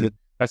 and Mhm.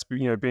 that's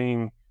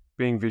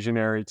being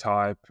visionary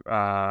type,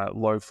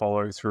 low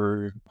follow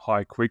through,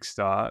 high quick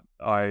start.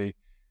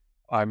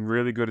 I'm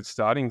really good at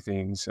starting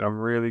things, and I'm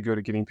really good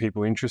at getting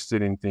people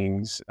interested in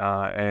things,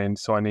 and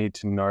so I need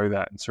to know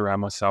that and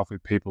surround myself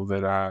with people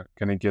that are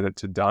going to get it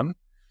to done,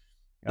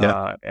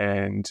 Yeah.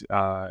 and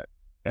a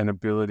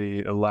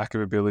lack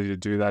of ability to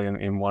do that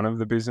in one of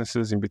the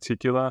businesses in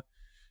particular,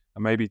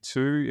 maybe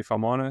 2, if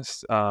I'm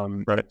honest,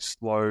 Right.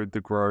 slowed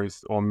the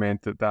growth, or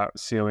meant that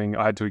ceiling,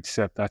 I had to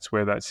accept that's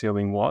where that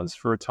ceiling was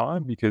for a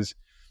time, because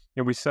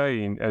we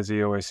say as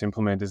EOS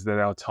implementers that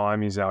our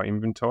time is our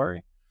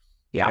inventory.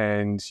 Yeah.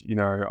 And,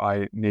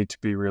 I need to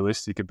be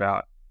realistic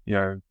about,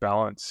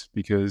 balance,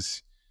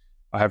 because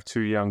I have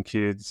 2 young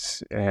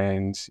kids,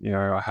 and,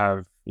 I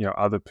have,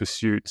 other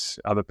pursuits,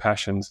 other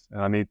passions,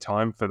 and I need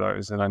time for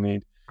those.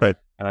 Right.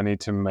 And I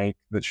need to make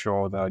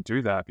sure that I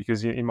do that,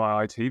 because in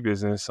my IT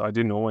business, I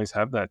didn't always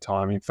have that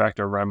time. In fact,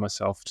 I ran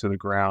myself to the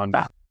ground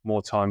Ah.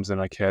 more times than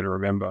I care to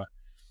remember.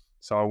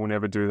 So I will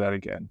never do that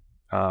again.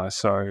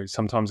 So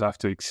sometimes I have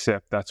to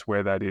accept that's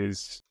where that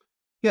is.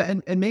 Yeah,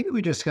 and maybe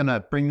we just gonna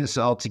bring this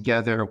all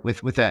together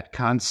with that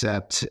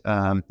concept.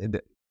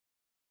 That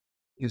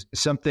is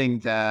something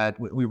that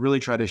we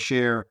really try to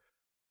share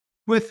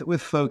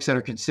with folks that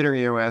are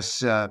considering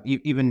EOS.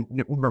 Even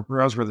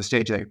regardless where the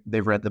stage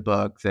they've read the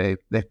book,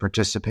 they've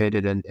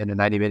participated in a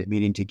 90-minute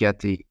meeting to get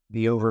the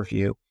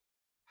overview.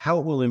 How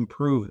it will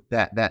improve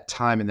that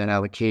time and that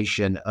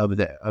allocation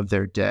of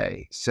their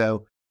day.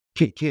 So,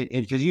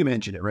 because you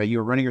mentioned it, right? You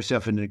were running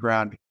yourself into the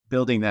ground,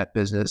 building that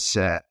business,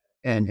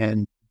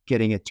 and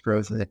getting its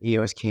growth, and then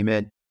EOS came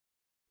in.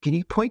 Can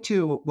you point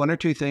to 1 or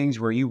 2 things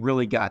where you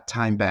really got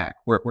time back,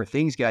 where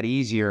things got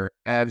easier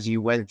as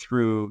you went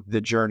through the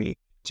journey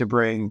to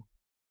bring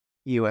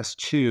EOS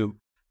to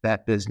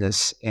that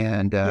business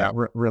and Yeah.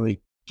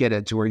 really get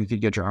it to where you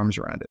could get your arms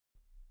around it?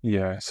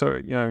 Yeah.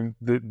 So,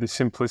 the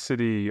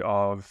simplicity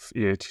of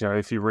it,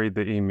 if you read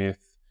the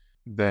E-Myth,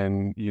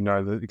 then you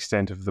know the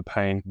extent of the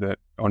pain that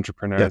Yeah.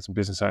 entrepreneurs and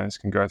business owners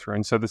can go through.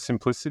 And so the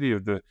simplicity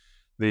of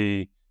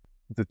the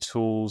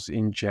tools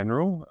in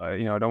general, I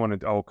don't want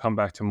to, I'll come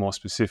back to more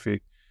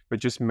specific, but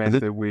just meant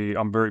that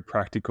I'm very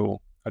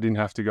practical. I didn't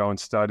have to go and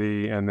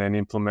study and then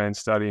implement,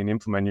 study and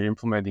implement. You're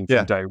implementing from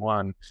Yeah. day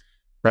one.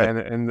 Right.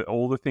 And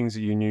all the things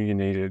that you knew you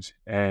needed.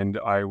 And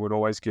I would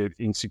always get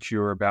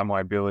insecure about my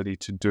ability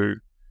to do.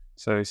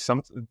 So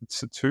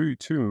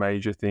two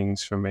major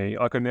things for me.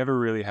 Like I never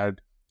really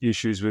had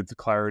issues with the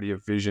clarity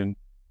of vision.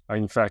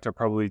 In fact, I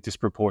probably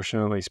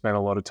disproportionately spent a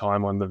lot of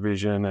time on the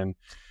vision and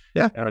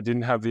Yeah. I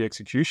didn't have the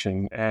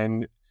execution.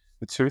 And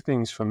the two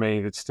things for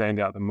me that stand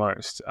out the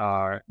most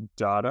are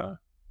data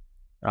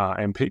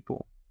and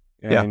people.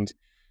 Yeah. And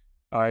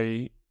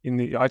in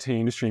the IT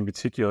industry in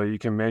particular, you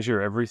can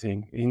measure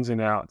everything, ins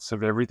and outs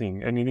of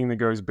everything. Anything that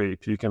goes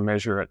beep, you can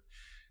measure it.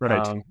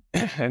 Right.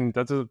 And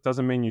that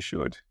doesn't mean you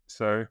should.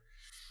 So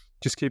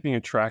just keeping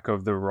a track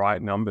of the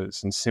right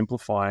numbers and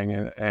simplifying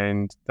it.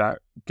 And that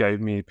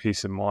gave me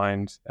peace of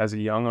mind as a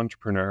young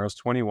entrepreneur. I was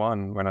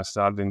 21 when I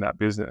started in that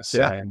business.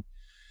 Yeah. And,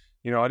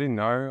 I didn't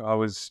know. I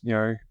was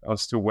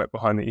still wet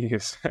behind the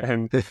ears.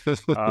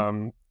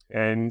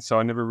 And so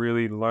I never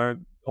really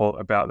learned all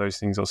about those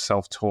things or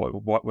self-taught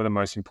what were the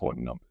most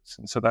important numbers.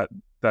 And so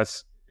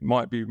that's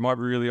might be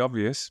really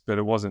obvious, but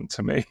it wasn't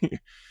to me.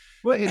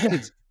 Well,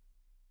 it's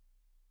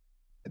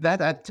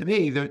that to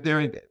me,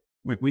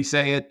 we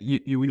say it,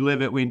 we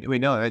live it, we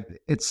know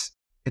it.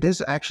 It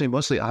is actually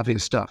mostly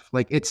obvious stuff.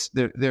 Like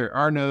there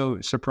are no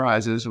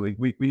surprises.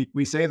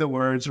 We say the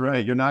words,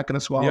 right? You're not going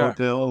to swallow a Yeah.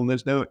 pill, and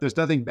there's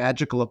nothing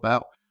magical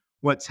about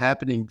what's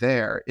happening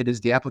there. It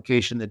is the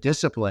application, the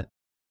discipline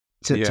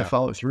to Yeah.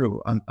 follow through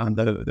on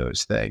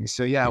those things.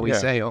 So yeah, we Yeah.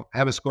 say, oh,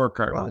 have a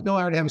scorecard. Well, no,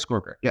 I already have a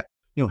scorecard. Yeah,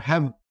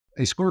 have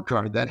a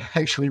scorecard that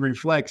actually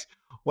reflects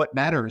what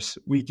matters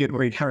week in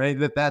week. Right,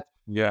 that's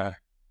Yeah.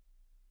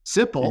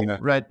 simple, Yeah.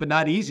 right, but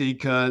not easy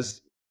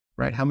because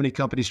right, how many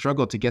companies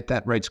struggle to get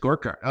that right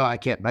scorecard? Oh, I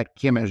can't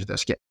measure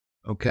this. Yeah,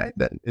 okay,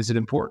 then is it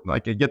important?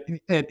 Like and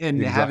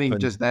having Exactly.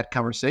 just that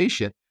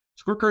conversation.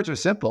 Scorecards are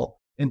simple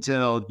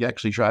until you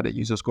actually try to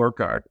use a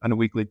scorecard on a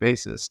weekly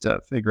basis to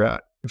figure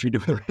out if you're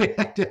doing the right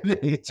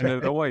activities. And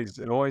Right?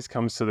 it always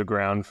comes to the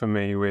ground for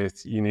me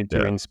with you need to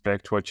Yeah.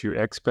 inspect what you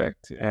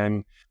expect.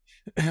 And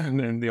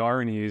and the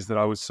irony is that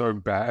I was so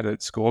bad at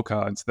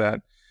scorecards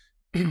that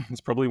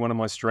it's probably one of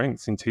my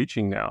strengths in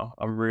teaching now.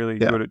 I'm really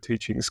Yeah. good at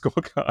teaching a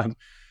scorecard.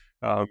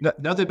 Um,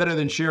 Nothing better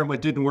than sharing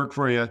what didn't work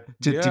for you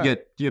to yeah,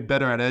 get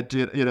better at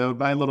it.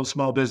 My little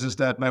small business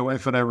that my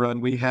wife and I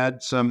run, we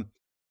had some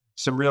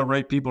real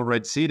right people,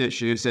 right seat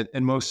issues.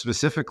 And most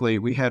specifically,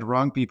 we had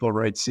wrong people,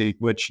 right seat,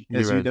 which, you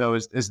as you read. know,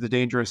 is the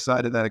dangerous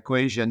side of that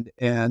equation.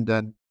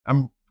 And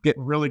I'm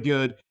getting really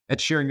good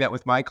at sharing that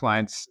with my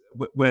clients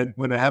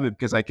when I have it,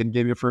 because I can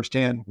give you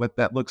firsthand what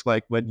that looks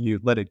like when you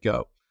let it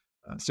go.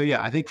 So,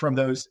 yeah, I think from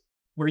those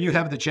where you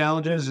have the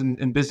challenges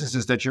and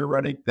businesses that you're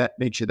running, that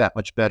makes you that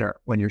much better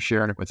when you're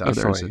sharing it with others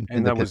Definitely. and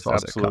And the that was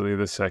pitfalls that come. absolutely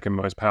the second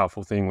most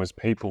powerful thing was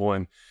people.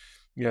 And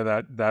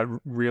that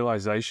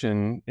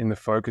realization in the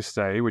focus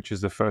day, which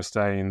is the first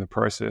day in the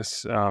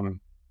process, that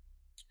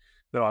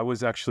I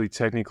was actually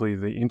technically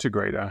the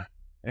integrator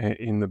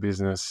in the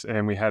business.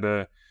 And we had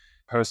a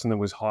person that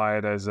was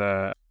hired as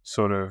a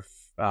sort of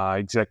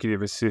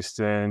executive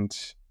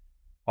assistant,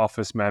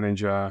 office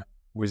manager,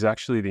 was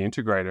actually the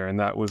integrator. And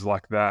that was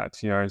like that,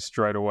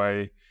 straight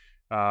away.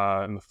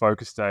 In the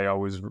focus day, I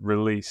was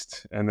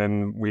released. And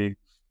then we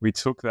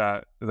took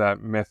that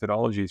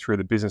methodology through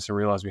the business and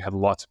realized we had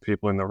lots of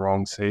people in the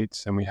wrong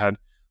seats, and we had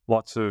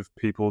lots of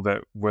people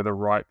that were the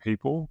right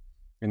people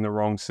in the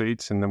wrong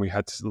seats, and then we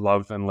had to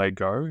love and let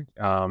go.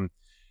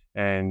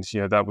 And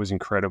that was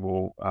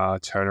incredible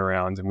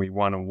turnaround, and we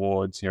won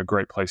awards,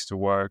 great place to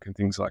work and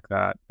things like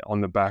that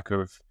on the back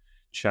of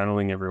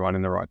channeling everyone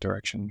in the right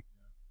direction.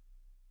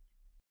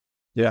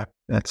 Yeah,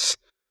 that's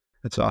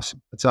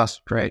awesome. That's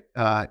awesome. Great.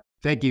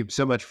 Thank you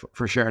so much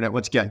for sharing it.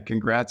 Once again,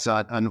 congrats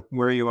on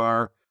where you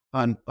are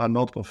on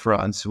multiple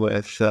fronts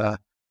with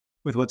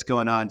what's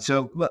going on.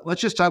 So let's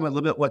just talk about a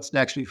little bit what's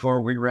next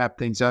before we wrap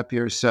things up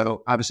here.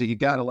 So obviously you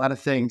got a lot of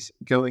things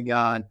going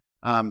on.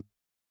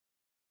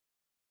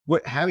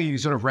 How are you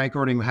sort of rank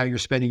ordering how you're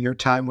spending your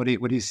time? What do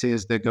you see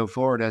as the go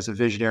forward as a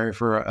visionary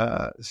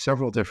for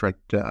several different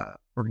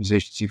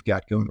organizations you've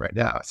got going right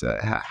now? So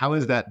how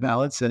is that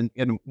balance, and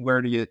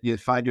where do you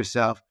find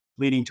yourself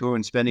leading toward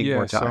and spending Yeah,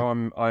 more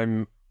time?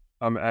 so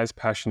I'm as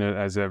passionate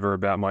as ever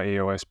about my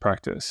EOS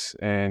practice,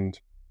 and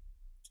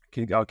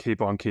I'll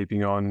keep on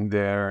keeping on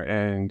there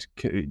and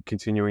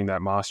continuing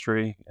that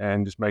mastery,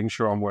 and just making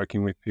sure I'm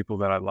working with people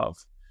that I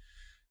love.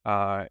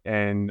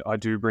 And I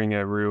do bring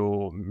a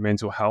real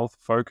mental health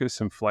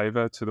focus and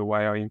flavor to the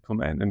way I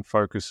implement, and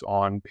focus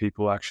on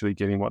people actually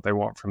getting what they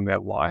want from their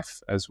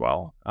life as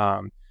well.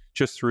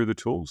 Just through the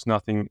tools,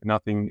 nothing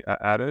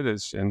added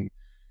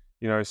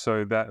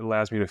so that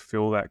allows me to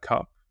fill that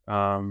cup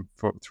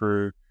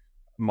through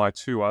my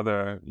two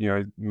other,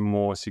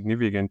 more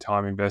significant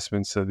time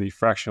investments are the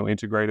fractional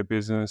integrator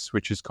business,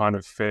 which is kind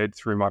of fed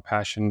through my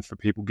passion for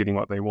people getting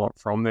what they want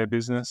from their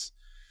business,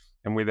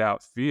 and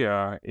without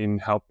fear in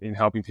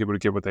helping people to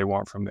get what they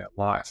want from their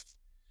life.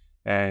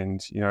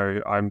 And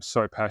I'm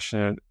so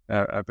passionate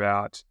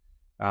about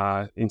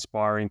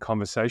inspiring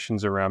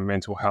conversations around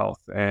mental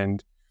health.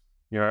 And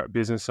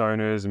business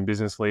owners and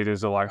business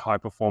leaders are like high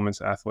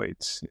performance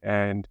athletes,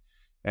 and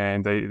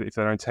they, if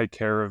they don't take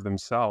care of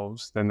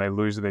themselves, then they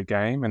lose their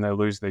game,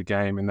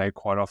 and they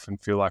quite often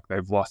feel like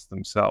they've lost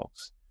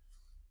themselves.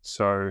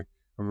 So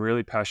I'm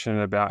really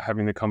passionate about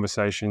having the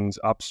conversations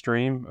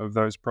upstream of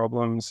those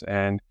problems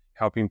and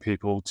helping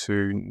people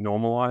to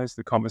normalize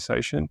the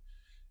conversation.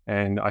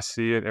 And I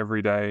see it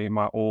every day.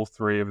 All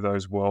three of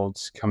those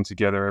worlds come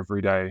together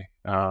every day,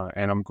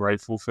 and I'm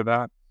grateful for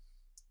that.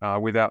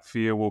 Without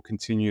Fear will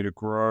continue to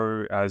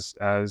grow as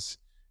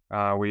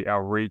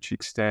our reach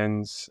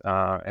extends,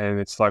 and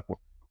it's like,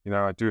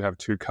 I do have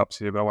 2 cups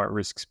here, but I won't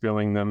risk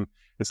spilling them.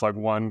 It's like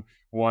one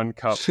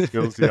cup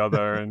spills the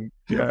other, and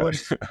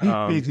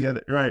Feeds the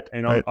other. Right.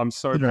 and Right. I'm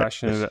so Right.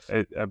 passionate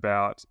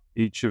about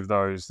each of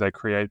those. They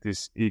create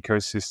this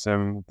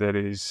ecosystem that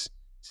is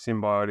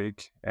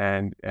symbiotic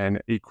and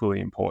equally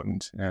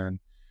important. And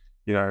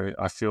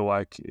I feel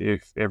like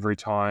if every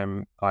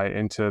time I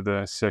enter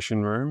the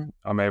session room,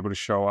 I'm able to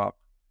show up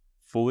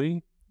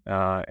fully,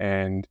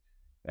 and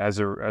as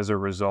a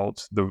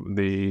result,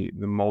 the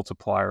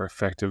multiplier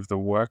effect of the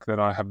work that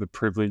I have the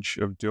privilege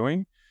of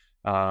doing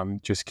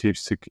just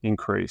keeps to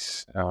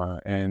increase,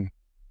 and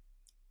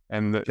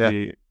Yeah.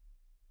 the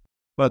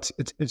Well,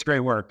 it's great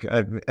work.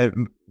 I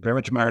very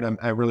much admired them.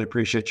 I really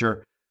appreciate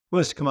your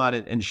willingness to come on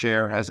and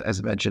share. As I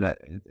mentioned,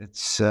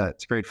 it's a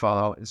great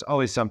follow. It's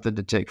always something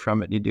to take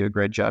from it. You do a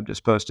great job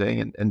just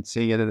posting and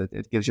seeing it. And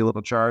it gives you a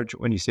little charge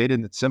when you see it,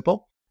 and it's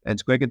simple and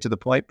it's quick and to the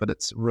point. But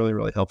it's really,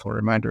 really helpful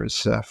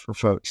reminders for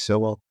folks. So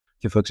we'll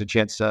give folks a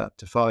chance to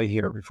follow you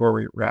here before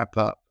we wrap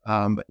up.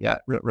 But yeah,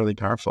 really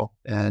powerful.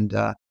 And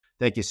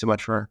thank you so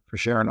much for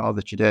sharing all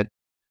that you did.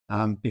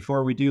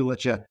 Before we do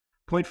let you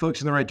point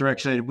folks in the right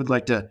direction, I would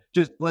like to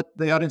just let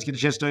the audience get a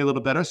chance to know you a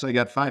little better. So I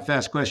got 5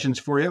 fast questions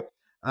for you,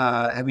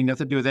 having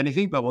nothing to do with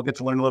anything, but we'll get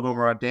to learn a little bit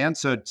more about Dan.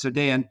 So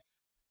Dan,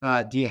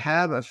 do you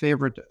have a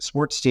favorite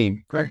sports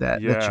team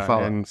that you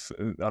follow? And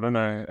I don't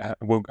know.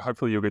 Well,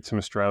 hopefully you'll get some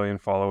Australian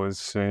followers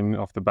soon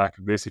off the back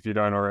of this if you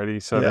don't already.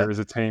 So there is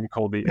a team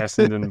called the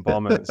Essendon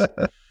Bombers.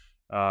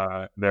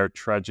 They're a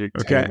tragic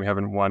team. We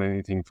haven't won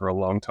anything for a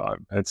long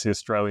time. It's the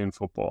Australian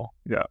football.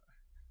 Yeah.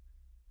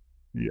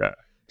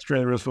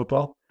 Australian rules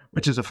football,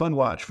 which is a fun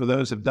watch for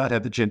those who have not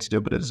had the chance to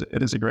do, but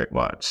it is a great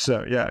watch.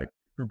 So yeah,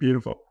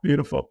 beautiful.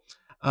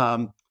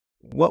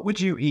 What would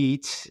you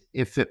eat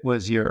if it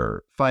was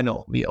your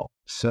final meal?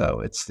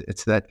 So it's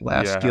that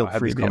last guilt-free meal. I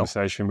had this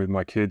conversation with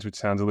my kids, which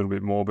sounds a little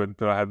bit morbid,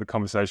 but I had the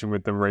conversation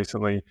with them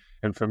recently.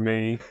 And for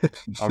me,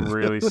 I'm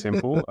really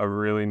simple: a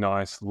really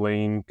nice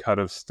lean cut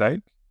of steak,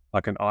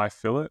 like an eye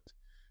fillet,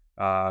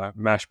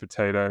 mashed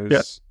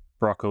potatoes,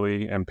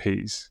 broccoli, and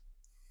peas.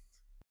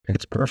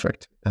 It's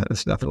perfect.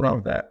 There's nothing wrong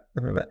with that.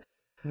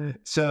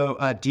 So,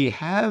 do you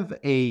have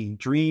a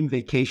dream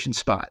vacation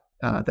spot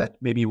that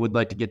maybe you would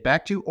like to get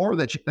back to, or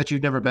that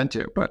you've never been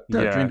to, but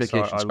dream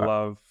vacation spot? I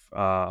love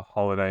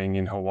holidaying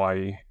in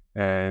Hawaii,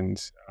 and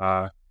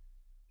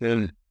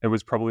it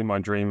was probably my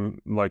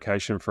dream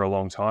location for a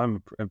long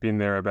time. I've been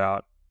there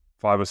about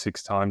 5 or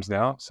 6 times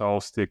now, so I'll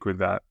stick with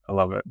that. I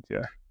love it.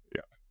 Yeah.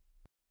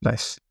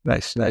 Nice.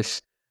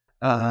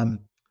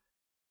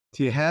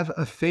 Do you have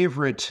a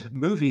favorite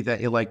movie that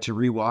you like to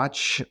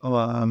rewatch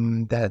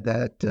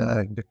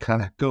that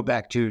kind of go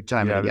back to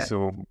time and again? Yeah, this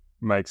will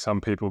make some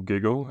people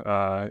giggle.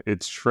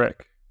 It's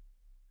Shrek.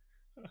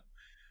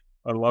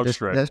 I love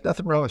Shrek. There's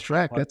nothing wrong with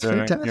Shrek. That's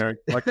fantastic.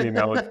 Like the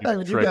analogy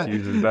Shrek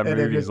uses, that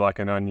movie is like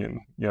an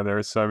onion. Yeah, there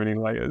are so many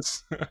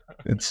layers.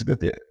 It's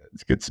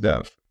good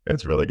stuff.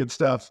 It's really good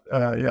stuff.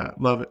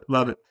 Love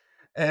it.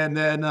 And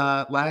then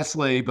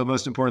lastly, but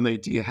most importantly,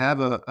 do you have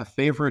a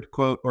favorite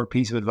quote or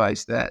piece of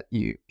advice that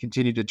you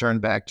continue to turn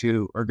back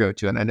to or go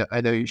to? And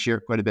I know you share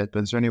quite a bit,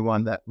 but is there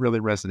anyone that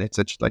really resonates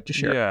that you'd like to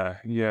share?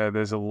 Yeah,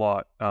 there's a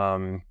lot.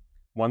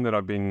 One that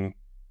I've been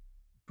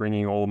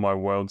bringing all of my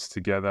worlds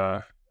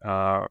together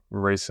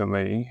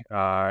recently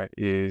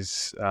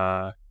is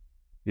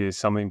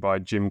something by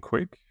Jim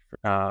Quick,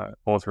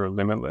 author of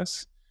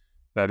Limitless.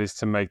 That is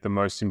to make the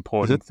most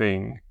important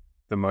thing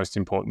the most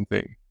important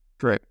thing.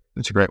 Great.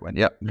 That's a great one.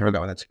 Yep. Heard that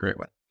one. That's a great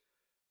one.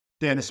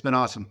 Dan, it's been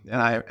awesome.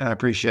 And I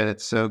appreciate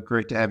it. So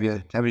great to have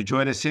you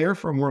join us here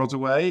from worlds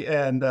away.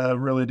 And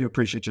really do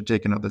appreciate you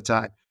taking all the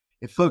time.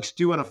 If folks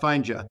do want to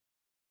find you,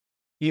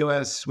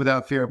 EOS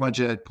Without Fear, point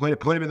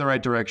them in the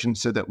right direction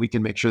so that we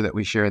can make sure that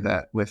we share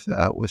that with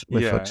folks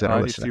that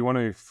are listening. If you want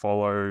to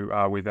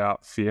follow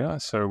Without Fear,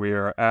 so we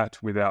are at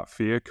Without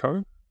Fear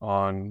Co.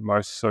 on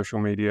most social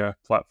media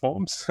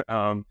platforms.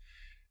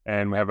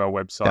 And we have our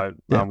website,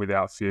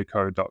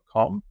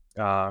 withoutfearco.com.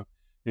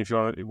 If you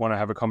want to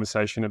have a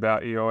conversation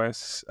about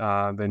EOS,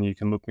 then you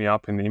can look me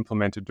up in the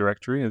implemented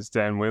directory as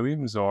Dan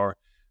Williams, or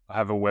I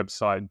have a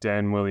website,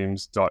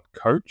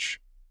 danwilliams.coach,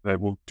 that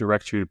will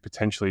direct you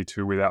potentially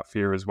to Without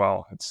Fear as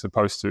well. It's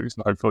supposed to,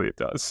 so hopefully it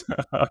does.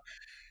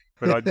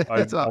 But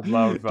That's all. I'd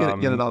love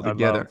Get it all I'd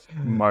together.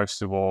 love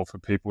most of all for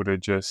people to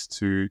just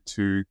to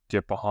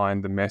get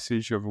behind the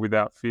message of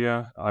without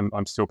fear.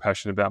 I'm still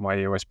passionate about my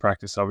EOS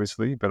practice,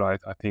 obviously, but I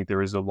think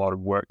there is a lot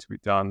of work to be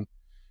done.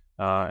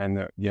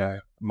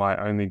 My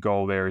only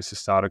goal there is to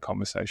start a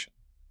conversation.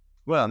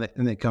 Well,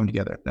 and they come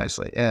together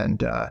nicely.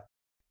 And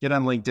get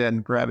on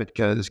LinkedIn, grab it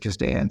because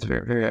Dan's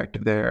very, very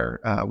active there.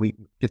 We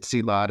get to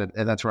see a lot,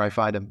 and that's where I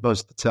find him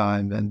most of the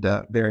time, and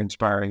very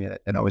inspiring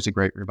and always a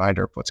great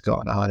reminder of what's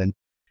going on and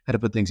how to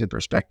put things in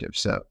perspective.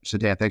 So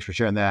Dan, thanks for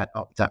sharing that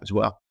all the time as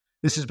well.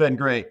 This has been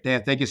great.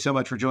 Dan, thank you so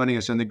much for joining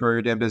us on the Grow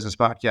Your Damn Business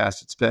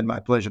podcast. It's been my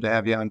pleasure to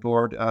have you on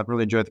board.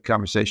 Really enjoyed the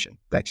conversation.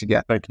 Thanks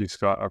again. Thank you,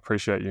 Scott. I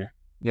appreciate you.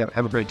 Yeah,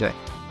 have a great day.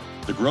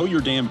 The Grow Your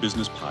Damn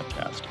Business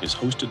podcast is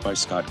hosted by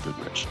Scott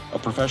Goodrich, a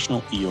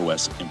professional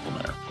EOS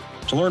implementer.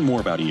 To learn more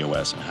about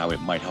EOS and how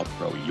it might help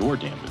grow your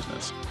damn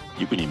business,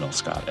 you can email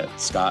Scott at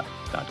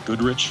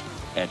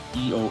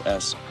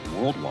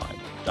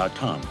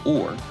scott.goodrich@eosworldwide.com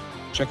or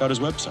check out his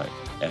website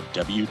at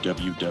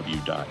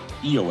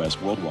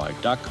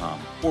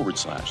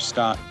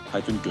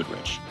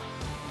www.eosworldwide.com/Scott-Goodrich.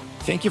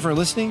 Thank you for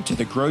listening to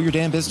the Grow Your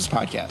Damn Business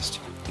podcast.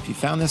 If you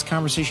found this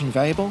conversation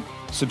valuable,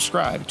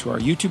 subscribe to our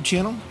YouTube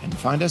channel and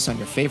find us on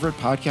your favorite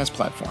podcast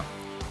platform.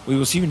 We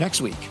will see you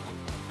next week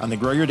on the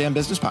Grow Your Damn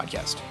Business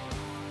podcast.